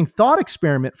interesting thought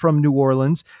experiment from New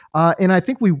Orleans. And I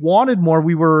think we wanted more.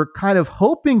 We were kind of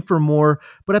hoping for more,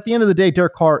 but at the end of the day,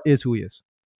 Derek Carr is who he is.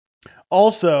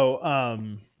 Also,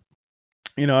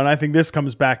 and I think this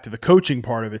comes back to the coaching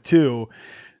part of it too.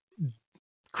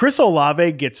 Chris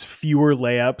Olave gets fewer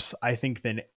layups, I think,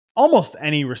 than almost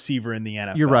any receiver in the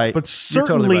NFL. You're right. But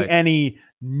certainly totally any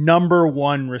number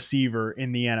one receiver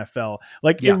in the NFL.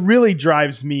 Like it really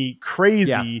drives me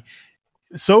crazy. Yeah.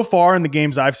 So far in the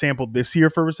games I've sampled this year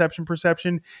for reception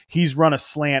perception, he's run a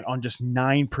slant on just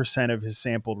 9% of his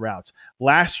sampled routes.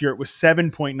 Last year, it was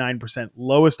 7.9%,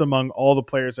 lowest among all the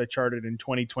players I charted in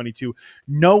 2022.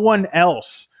 No one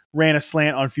else ran a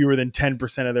slant on fewer than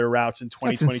 10% of their routes in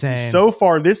 2022. So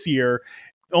far this year,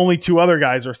 only 2 other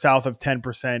guys are south of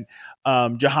 10%.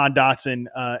 Jahan Dotson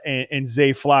and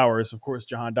Zay Flowers. Of course,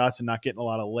 Jahan Dotson not getting a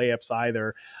lot of layups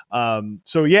either.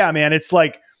 So yeah, man, it's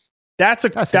like, I'm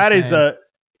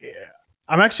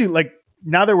actually like,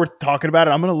 now that we're talking about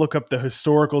it, I'm going to look up the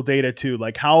historical data too.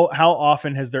 Like how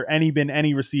often has there been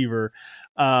any receiver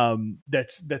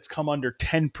that's come under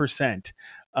 10%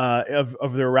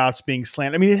 of their routes being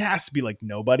slanted? I mean, it has to be like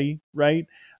nobody, right?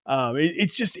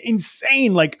 It's just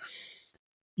insane. Like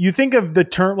you think of the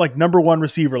term like number one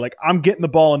receiver, like I'm getting the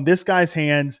ball in this guy's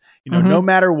hands, no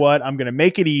matter what, I'm going to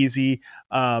make it easy.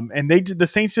 And the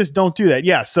Saints just don't do that.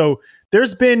 Yeah. So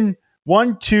there's been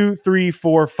 1, 2, 3,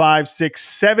 4, 5, 6,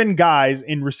 7 guys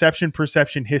in reception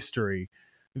perception history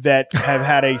that have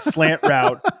had a slant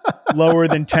route lower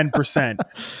than 10%.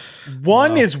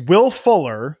 One is Will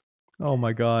Fuller. Oh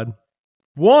my God.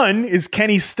 One is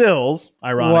Kenny Stills,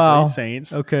 ironically,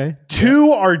 Saints. Okay.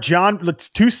 Two are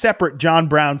two separate John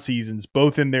Brown seasons,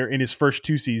 both in his first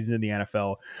 2 seasons in the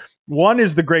NFL. One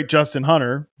is the great Justin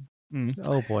Hunter.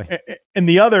 Oh boy. And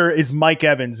the other is Mike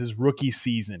Evans' his rookie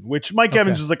season, which Mike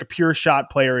Evans was like a pure shot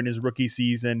player in his rookie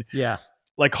season. Yeah.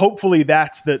 Like hopefully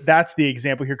that's the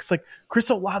example here. Cause like Chris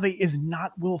Olave is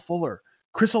not Will Fuller.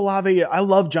 Chris Olave, I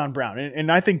love John Brown.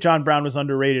 And I think John Brown was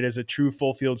underrated as a true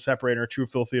full field separator, a true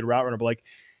full field route runner. But like,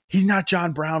 he's not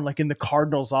John Brown, like in the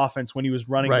Cardinals offense when he was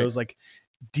running those like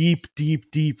deep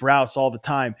routes all the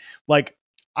time. Like,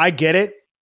 I get it.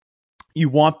 You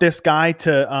want this guy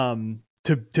to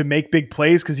make big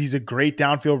plays because he's a great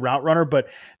downfield route runner, but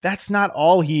that's not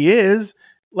all he is.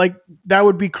 Like, that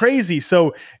would be crazy.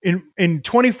 So in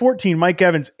 2014, Mike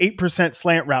Evans, 8%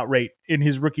 slant route rate in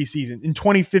his rookie season. In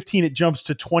 2015, it jumps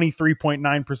to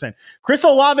 23.9%. Chris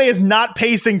Olave is not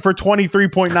pacing for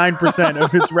 23.9%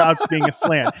 of his routes being a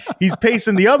slant. He's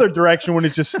pacing the other direction when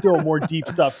it's just still more deep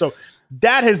stuff. So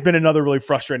that has been another really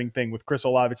frustrating thing with Chris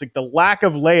Olave. It's like the lack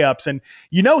of layups, and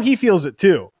he feels it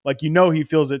too. Like, he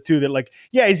feels it too, that like,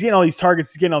 yeah, he's getting all these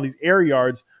targets, he's getting all these air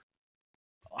yards.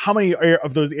 How many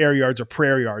of those air yards are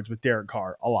prayer yards with Derek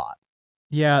Carr? A lot.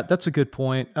 Yeah, that's a good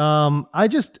point. I'm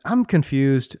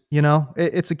confused.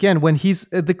 It's again, when he's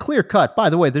the clear cut, by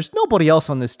the way, there's nobody else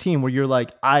on this team where you're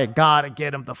like, I gotta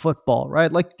get him the football, right?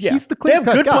 Like, he's the clear cut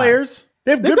guy. They have good players.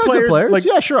 They have good players. Like,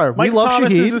 yeah, sure. Mike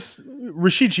Thomas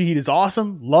Rashid Shaheed is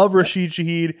awesome. Love Rashid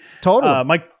Shaheed. Totally.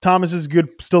 Mike Thomas is good,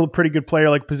 still a pretty good player,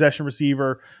 like possession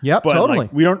receiver. Yep, but totally.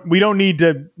 Like, we don't need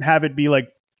to have it be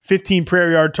like 15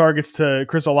 prayer yard targets to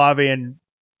Chris Olave and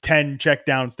 10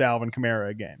 checkdowns to Alvin Kamara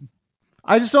again.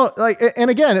 I just don't like,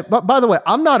 and again, but by the way,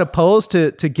 I'm not opposed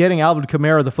to getting Alvin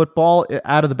Kamara the football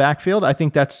out of the backfield. I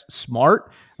think that's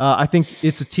smart. I think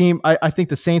it's a team. I think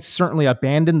the Saints certainly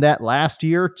abandoned that last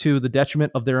year to the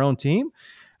detriment of their own team.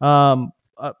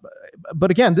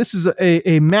 But again, this is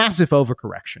a massive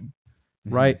overcorrection,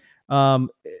 right?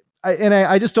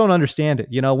 I just don't understand it.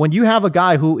 When you have a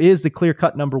guy who is the clear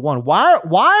cut number one, why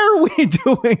are we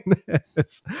doing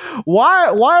this? Why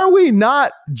are we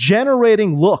not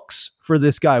generating looks for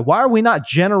this guy? Why are we not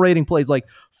generating plays, like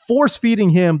force feeding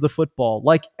him the football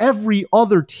like every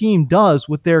other team does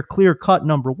with their clear cut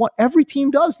number one? Every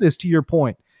team does this, to your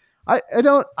point. I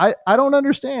don't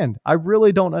understand. I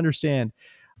really don't understand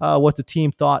what the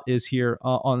team thought is here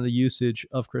on the usage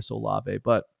of Chris Olave,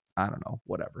 but I don't know,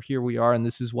 whatever. Here we are, and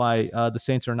this is why the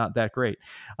Saints are not that great.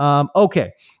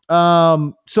 Okay,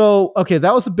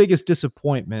 that was the biggest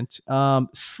disappointment.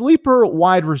 Sleeper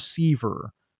wide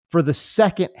receiver for the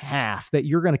second half that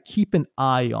you're going to keep an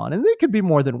eye on, and there could be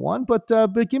more than one, but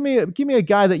give me a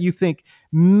guy that you think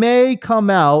may come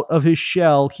out of his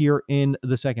shell here in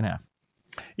the second half.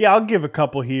 Yeah, I'll give a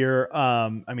couple here.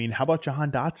 How about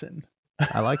Jahan Dotson?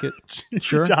 I like it.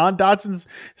 Sure. Jahan Dotson's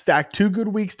stacked 2 good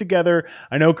weeks together.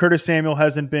 I know Curtis Samuel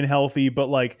hasn't been healthy, but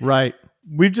like, right.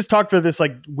 We've just talked about this.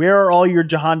 Like, where are all your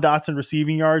Jahan Dotson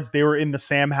receiving yards? They were in the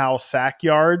Sam Howell sack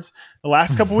yards. The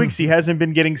last couple weeks, he hasn't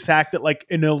been getting sacked at like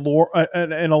an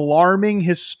alarming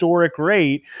historic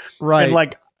rate. Right. And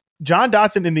like, John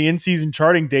Dotson in the in-season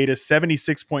charting data,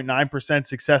 76.9%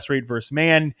 success rate versus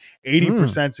man,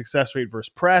 80% success rate versus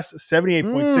press,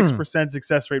 78.6%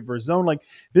 success rate versus zone. Like,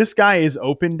 this guy is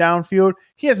open downfield.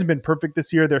 He hasn't been perfect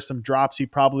this year. There's some drops he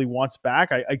probably wants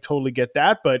back. I totally get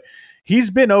that, but he's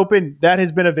been open. That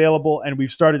has been available, and we've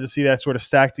started to see that sort of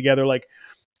stack together. Like,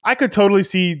 I could totally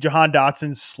see Jahan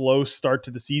Dotson's slow start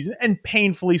to the season, and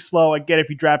painfully slow. I get if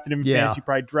you drafted him in fantasy, you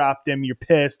probably dropped him, you're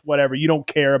pissed, whatever. You don't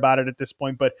care about it at this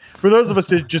point. But for those of us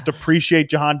that just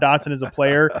appreciate Jahan Dotson as a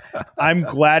player, I'm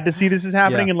glad to see this is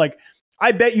happening. Yeah. And like,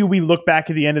 I bet you we look back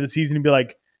at the end of the season and be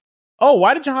like, oh,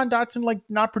 why did Jahan Dotson like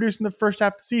not produce in the first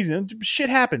half of the season?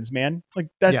 Shit happens, man. Like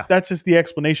that. Yeah. That's just the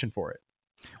explanation for it.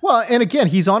 Well, and again,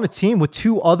 he's on a team with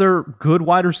 2 other good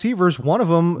wide receivers. One of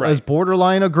them is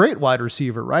borderline a great wide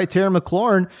receiver, right? Terry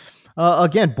McLaurin,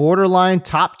 again, borderline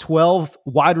top 12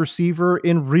 wide receiver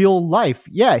in real life.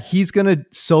 Yeah, he's going to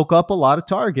soak up a lot of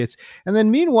targets. And then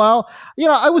meanwhile,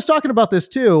 I was talking about this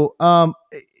too.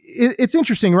 It's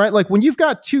interesting, right? Like, when you've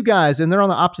got 2 guys and they're on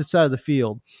the opposite side of the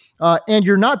field, and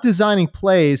you're not designing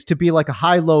plays to be like a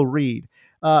high-low read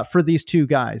for these 2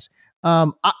 guys.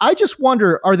 I just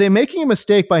wonder, are they making a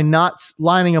mistake by not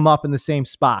lining them up in the same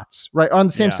spots, right? On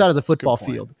the same side of the football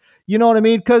field. You know what I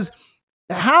mean? Because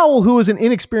Howell, who is an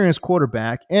inexperienced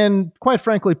quarterback and quite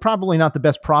frankly, probably not the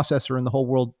best processor in the whole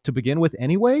world to begin with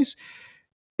anyways,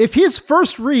 if his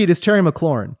first read is Terry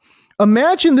McLaurin,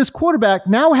 imagine this quarterback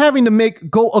now having to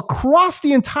go across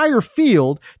the entire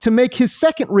field to make his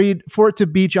second read for it to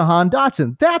be Jahan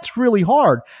Dotson. That's really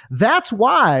hard. That's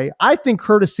why I think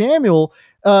Curtis Samuel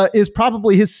is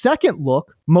probably his second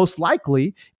look, most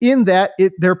likely, in that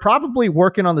they're probably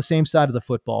working on the same side of the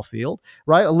football field,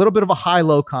 right? A little bit of a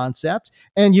high-low concept.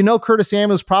 And Curtis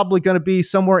Samuel is probably going to be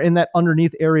somewhere in that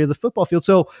underneath area of the football field.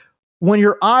 So when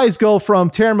your eyes go from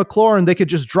Terry McLaurin, they could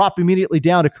just drop immediately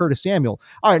down to Curtis Samuel.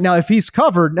 All right, now if he's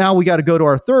covered, now we got to go to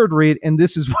our third read, and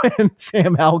this is when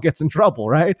Sam Howell gets in trouble,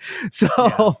 right? So,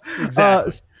 yeah,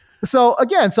 exactly. So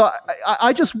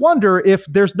I just wonder if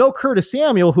there's no Curtis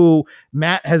Samuel, who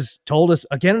Matt has told us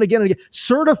again and again and again,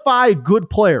 certified good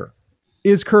player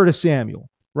is Curtis Samuel,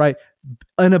 right?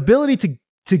 An ability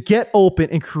to get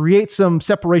open and create some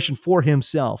separation for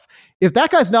himself. If that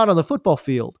guy's not on the football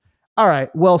field, all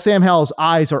right, well, Sam Howell's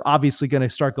eyes are obviously going to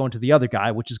start going to the other guy,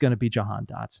 which is going to be Jahan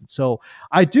Dotson. So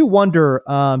I do wonder,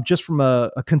 just from a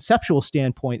conceptual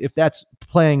standpoint, if that's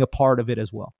playing a part of it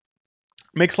as well.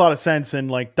 Makes a lot of sense. And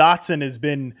like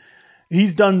Dotson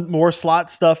he's done more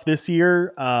slot stuff this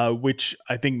year, which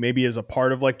I think maybe is a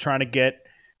part of like trying to get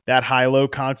that high-low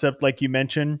concept, like you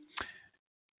mentioned.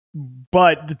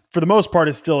 But for the most part,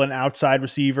 is still an outside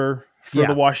receiver for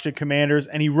the Washington Commanders.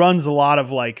 And he runs a lot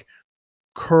of like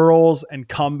curls and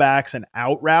comebacks and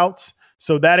out routes.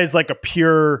 So that is like a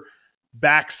pure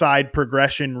backside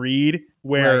progression read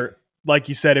where, like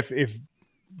you said, if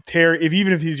Terry,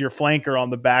 even if he's your flanker on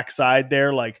the backside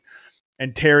there, like,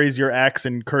 and Terry's your X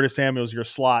and Curtis Samuel's your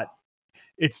slot,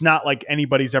 it's not like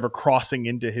anybody's ever crossing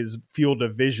into his field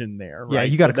of vision there. Right? Yeah,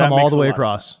 you got to come all the way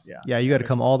across. Yeah, you got to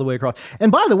come all the way across.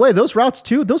 And by the way, those routes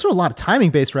too, those are a lot of timing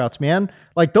based routes, man.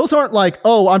 Like those aren't like,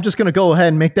 oh, I'm just going to go ahead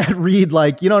and make that read.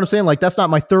 Like, you know what I'm saying? Like that's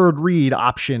not my third read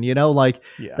option, like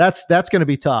that's going to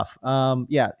be tough.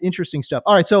 Interesting stuff.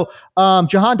 All right. So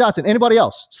Jahan Dotson, anybody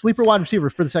else? Sleeper wide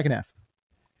receiver for the second half.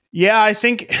 Yeah, I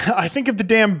think if the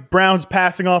damn Browns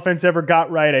passing offense ever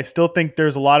got right, I still think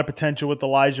there's a lot of potential with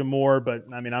Elijah Moore, but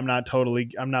I mean, I'm not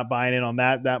buying in on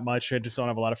that much. I just don't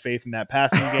have a lot of faith in that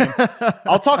passing game.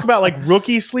 I'll talk about like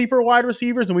rookie sleeper wide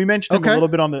receivers, and we mentioned him a little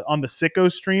bit on the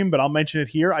Sicko stream, but I'll mention it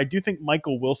here. I do think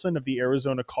Michael Wilson of the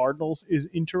Arizona Cardinals is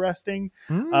interesting.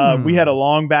 We had a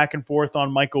long back and forth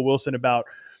on Michael Wilson about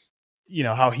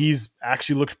how he's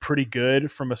actually looked pretty good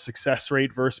from a success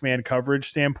rate versus man coverage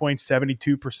standpoint,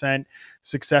 72%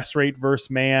 success rate versus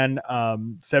man,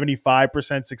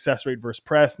 75% success rate versus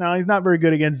press. Now he's not very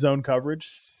good against zone coverage,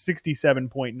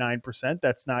 67.9%.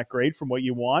 That's not great from what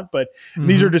you want, but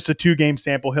these are just a 2-game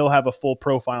sample. He'll have a full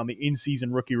profile in the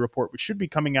in-season rookie report, which should be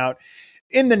coming out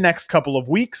in the next couple of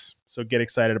weeks. So get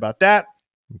excited about that.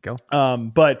 There you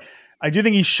go. But I do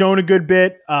think he's shown a good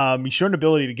bit. He's shown an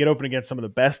ability to get open against some of the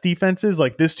best defenses.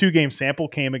 Like this 2-game sample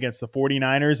came against the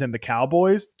 49ers and the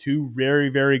Cowboys, 2 very,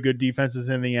 very good defenses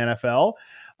in the NFL.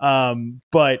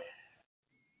 But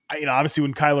obviously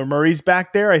when Kyler Murray's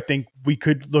back there, I think we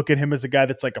could look at him as a guy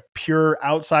that's like a pure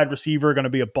outside receiver, going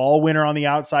to be a ball winner on the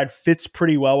outside, fits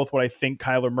pretty well with what I think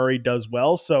Kyler Murray does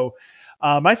well. So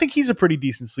I think he's a pretty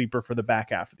decent sleeper for the back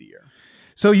half of the year.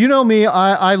 So me,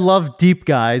 I love deep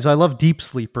guys. I love deep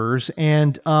sleepers.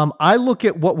 And I look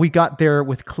at what we got there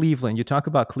with Cleveland. You talk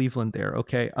about Cleveland there,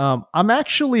 okay? I'm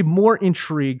actually more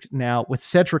intrigued now with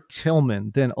Cedric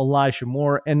Tillman than Elijah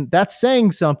Moore. And that's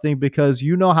saying something because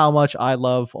you know how much I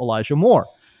love Elijah Moore.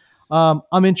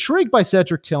 I'm intrigued by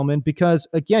Cedric Tillman because,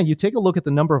 again, you take a look at the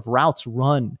number of routes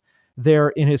run there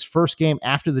in his first game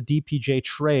after the DPJ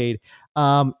trade.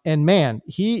 And man,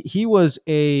 he was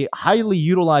a highly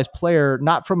utilized player,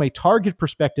 not from a target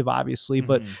perspective, obviously,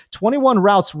 but 21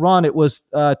 routes run. It was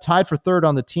tied for third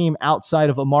on the team outside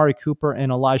of Amari Cooper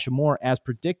and Elijah Moore as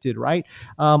predicted, right?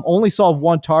 Only saw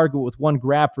 1 target with 1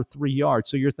 grab for 3 yards.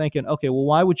 So you're thinking, okay, well,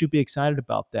 why would you be excited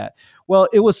about that? Well,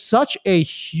 it was such a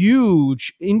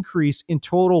huge increase in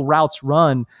total routes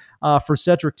run for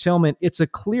Cedric Tillman. It's a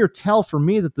clear tell for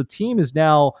me that the team is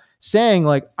now saying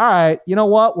like, all right, you know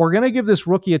what? We're going to give this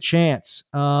rookie a chance.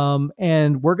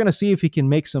 And we're going to see if he can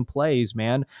make some plays,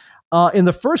 man. In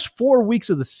the first 4 weeks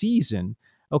of the season,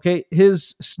 okay,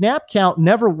 his snap count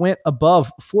never went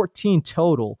above 14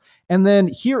 total. And then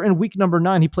here in week number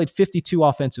 9, he played 52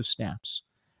 offensive snaps,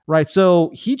 right? So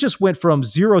he just went from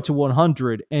 0 to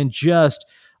 100 and just,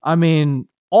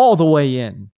 all the way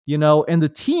in, and the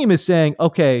team is saying,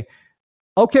 okay,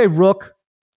 Rook,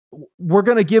 we're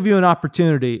going to give you an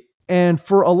opportunity. And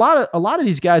for a lot of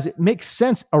these guys, it makes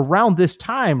sense around this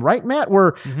time, right, Matt?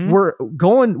 We're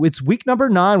going, it's week number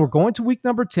 9. We're going to week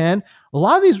number 10. A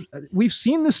lot of these, we've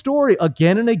seen the story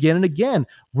again and again and again.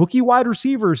 Rookie wide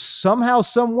receivers, somehow,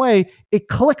 some way, it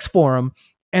clicks for them,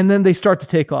 and then they start to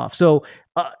take off. So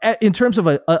in terms of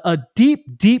a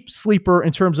deep sleeper,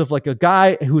 in terms of like a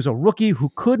guy who's a rookie who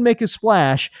could make a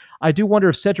splash, I do wonder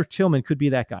if Cedric Tillman could be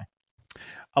that guy.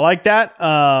 I like that.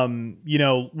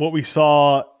 What we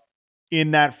saw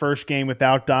in that first game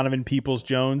without Donovan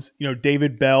Peoples-Jones,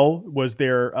 David Bell was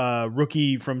their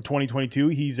rookie from 2022.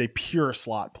 He's a pure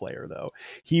slot player, though.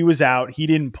 He was out. He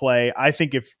didn't play. I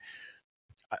think if,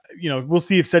 we'll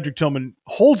see if Cedric Tillman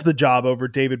holds the job over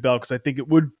David Bell, because I think it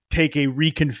would take a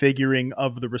reconfiguring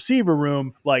of the receiver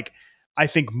room. Like, I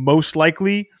think most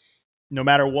likely, no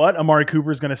matter what, Amari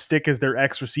Cooper is going to stick as their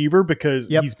X receiver because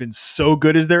he's been so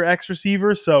good as their X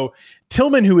receiver. So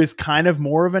Tillman, who is kind of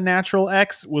more of a natural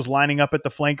X, was lining up at the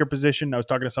flanker position. I was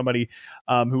talking to somebody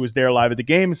who was there live at the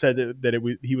game, said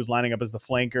that he was lining up as the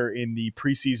flanker in the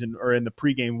preseason or in the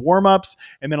pregame warmups,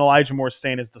 and then Elijah Moore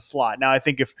staying as the slot. Now, I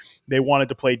think if they wanted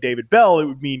to play David Bell, it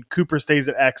would mean Cooper stays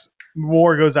at X,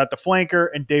 Moore goes out the flanker,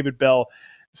 and David Bell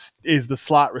is the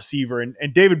slot receiver,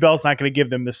 and David Bell's not going to give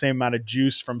them the same amount of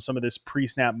juice from some of this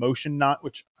pre-snap motion,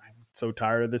 which I'm so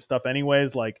tired of this stuff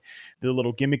anyways, like the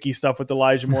little gimmicky stuff with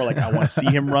Elijah Moore. Like, I want to see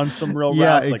him run some real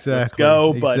routes. Like, let's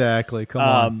go. But come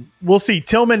on. We'll see.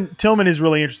 Tillman is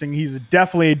really interesting. He's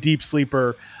definitely a deep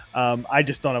sleeper. I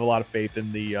just don't have a lot of faith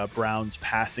in the Browns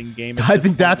passing game. I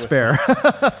think that's fair.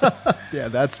 Yeah,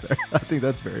 that's fair. I think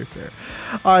that's very fair.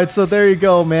 All right, so there you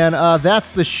go, man.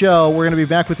 That's the show. We're going to be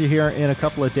back with you here in a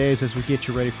couple of days as we get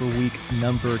you ready for week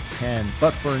number 10.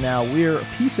 But for now, we're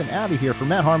peacing out of here. For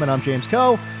Matt Harmon, I'm James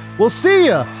Coe. We'll see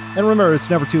you. And remember, it's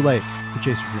never too late to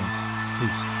chase your dreams.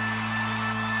 Peace.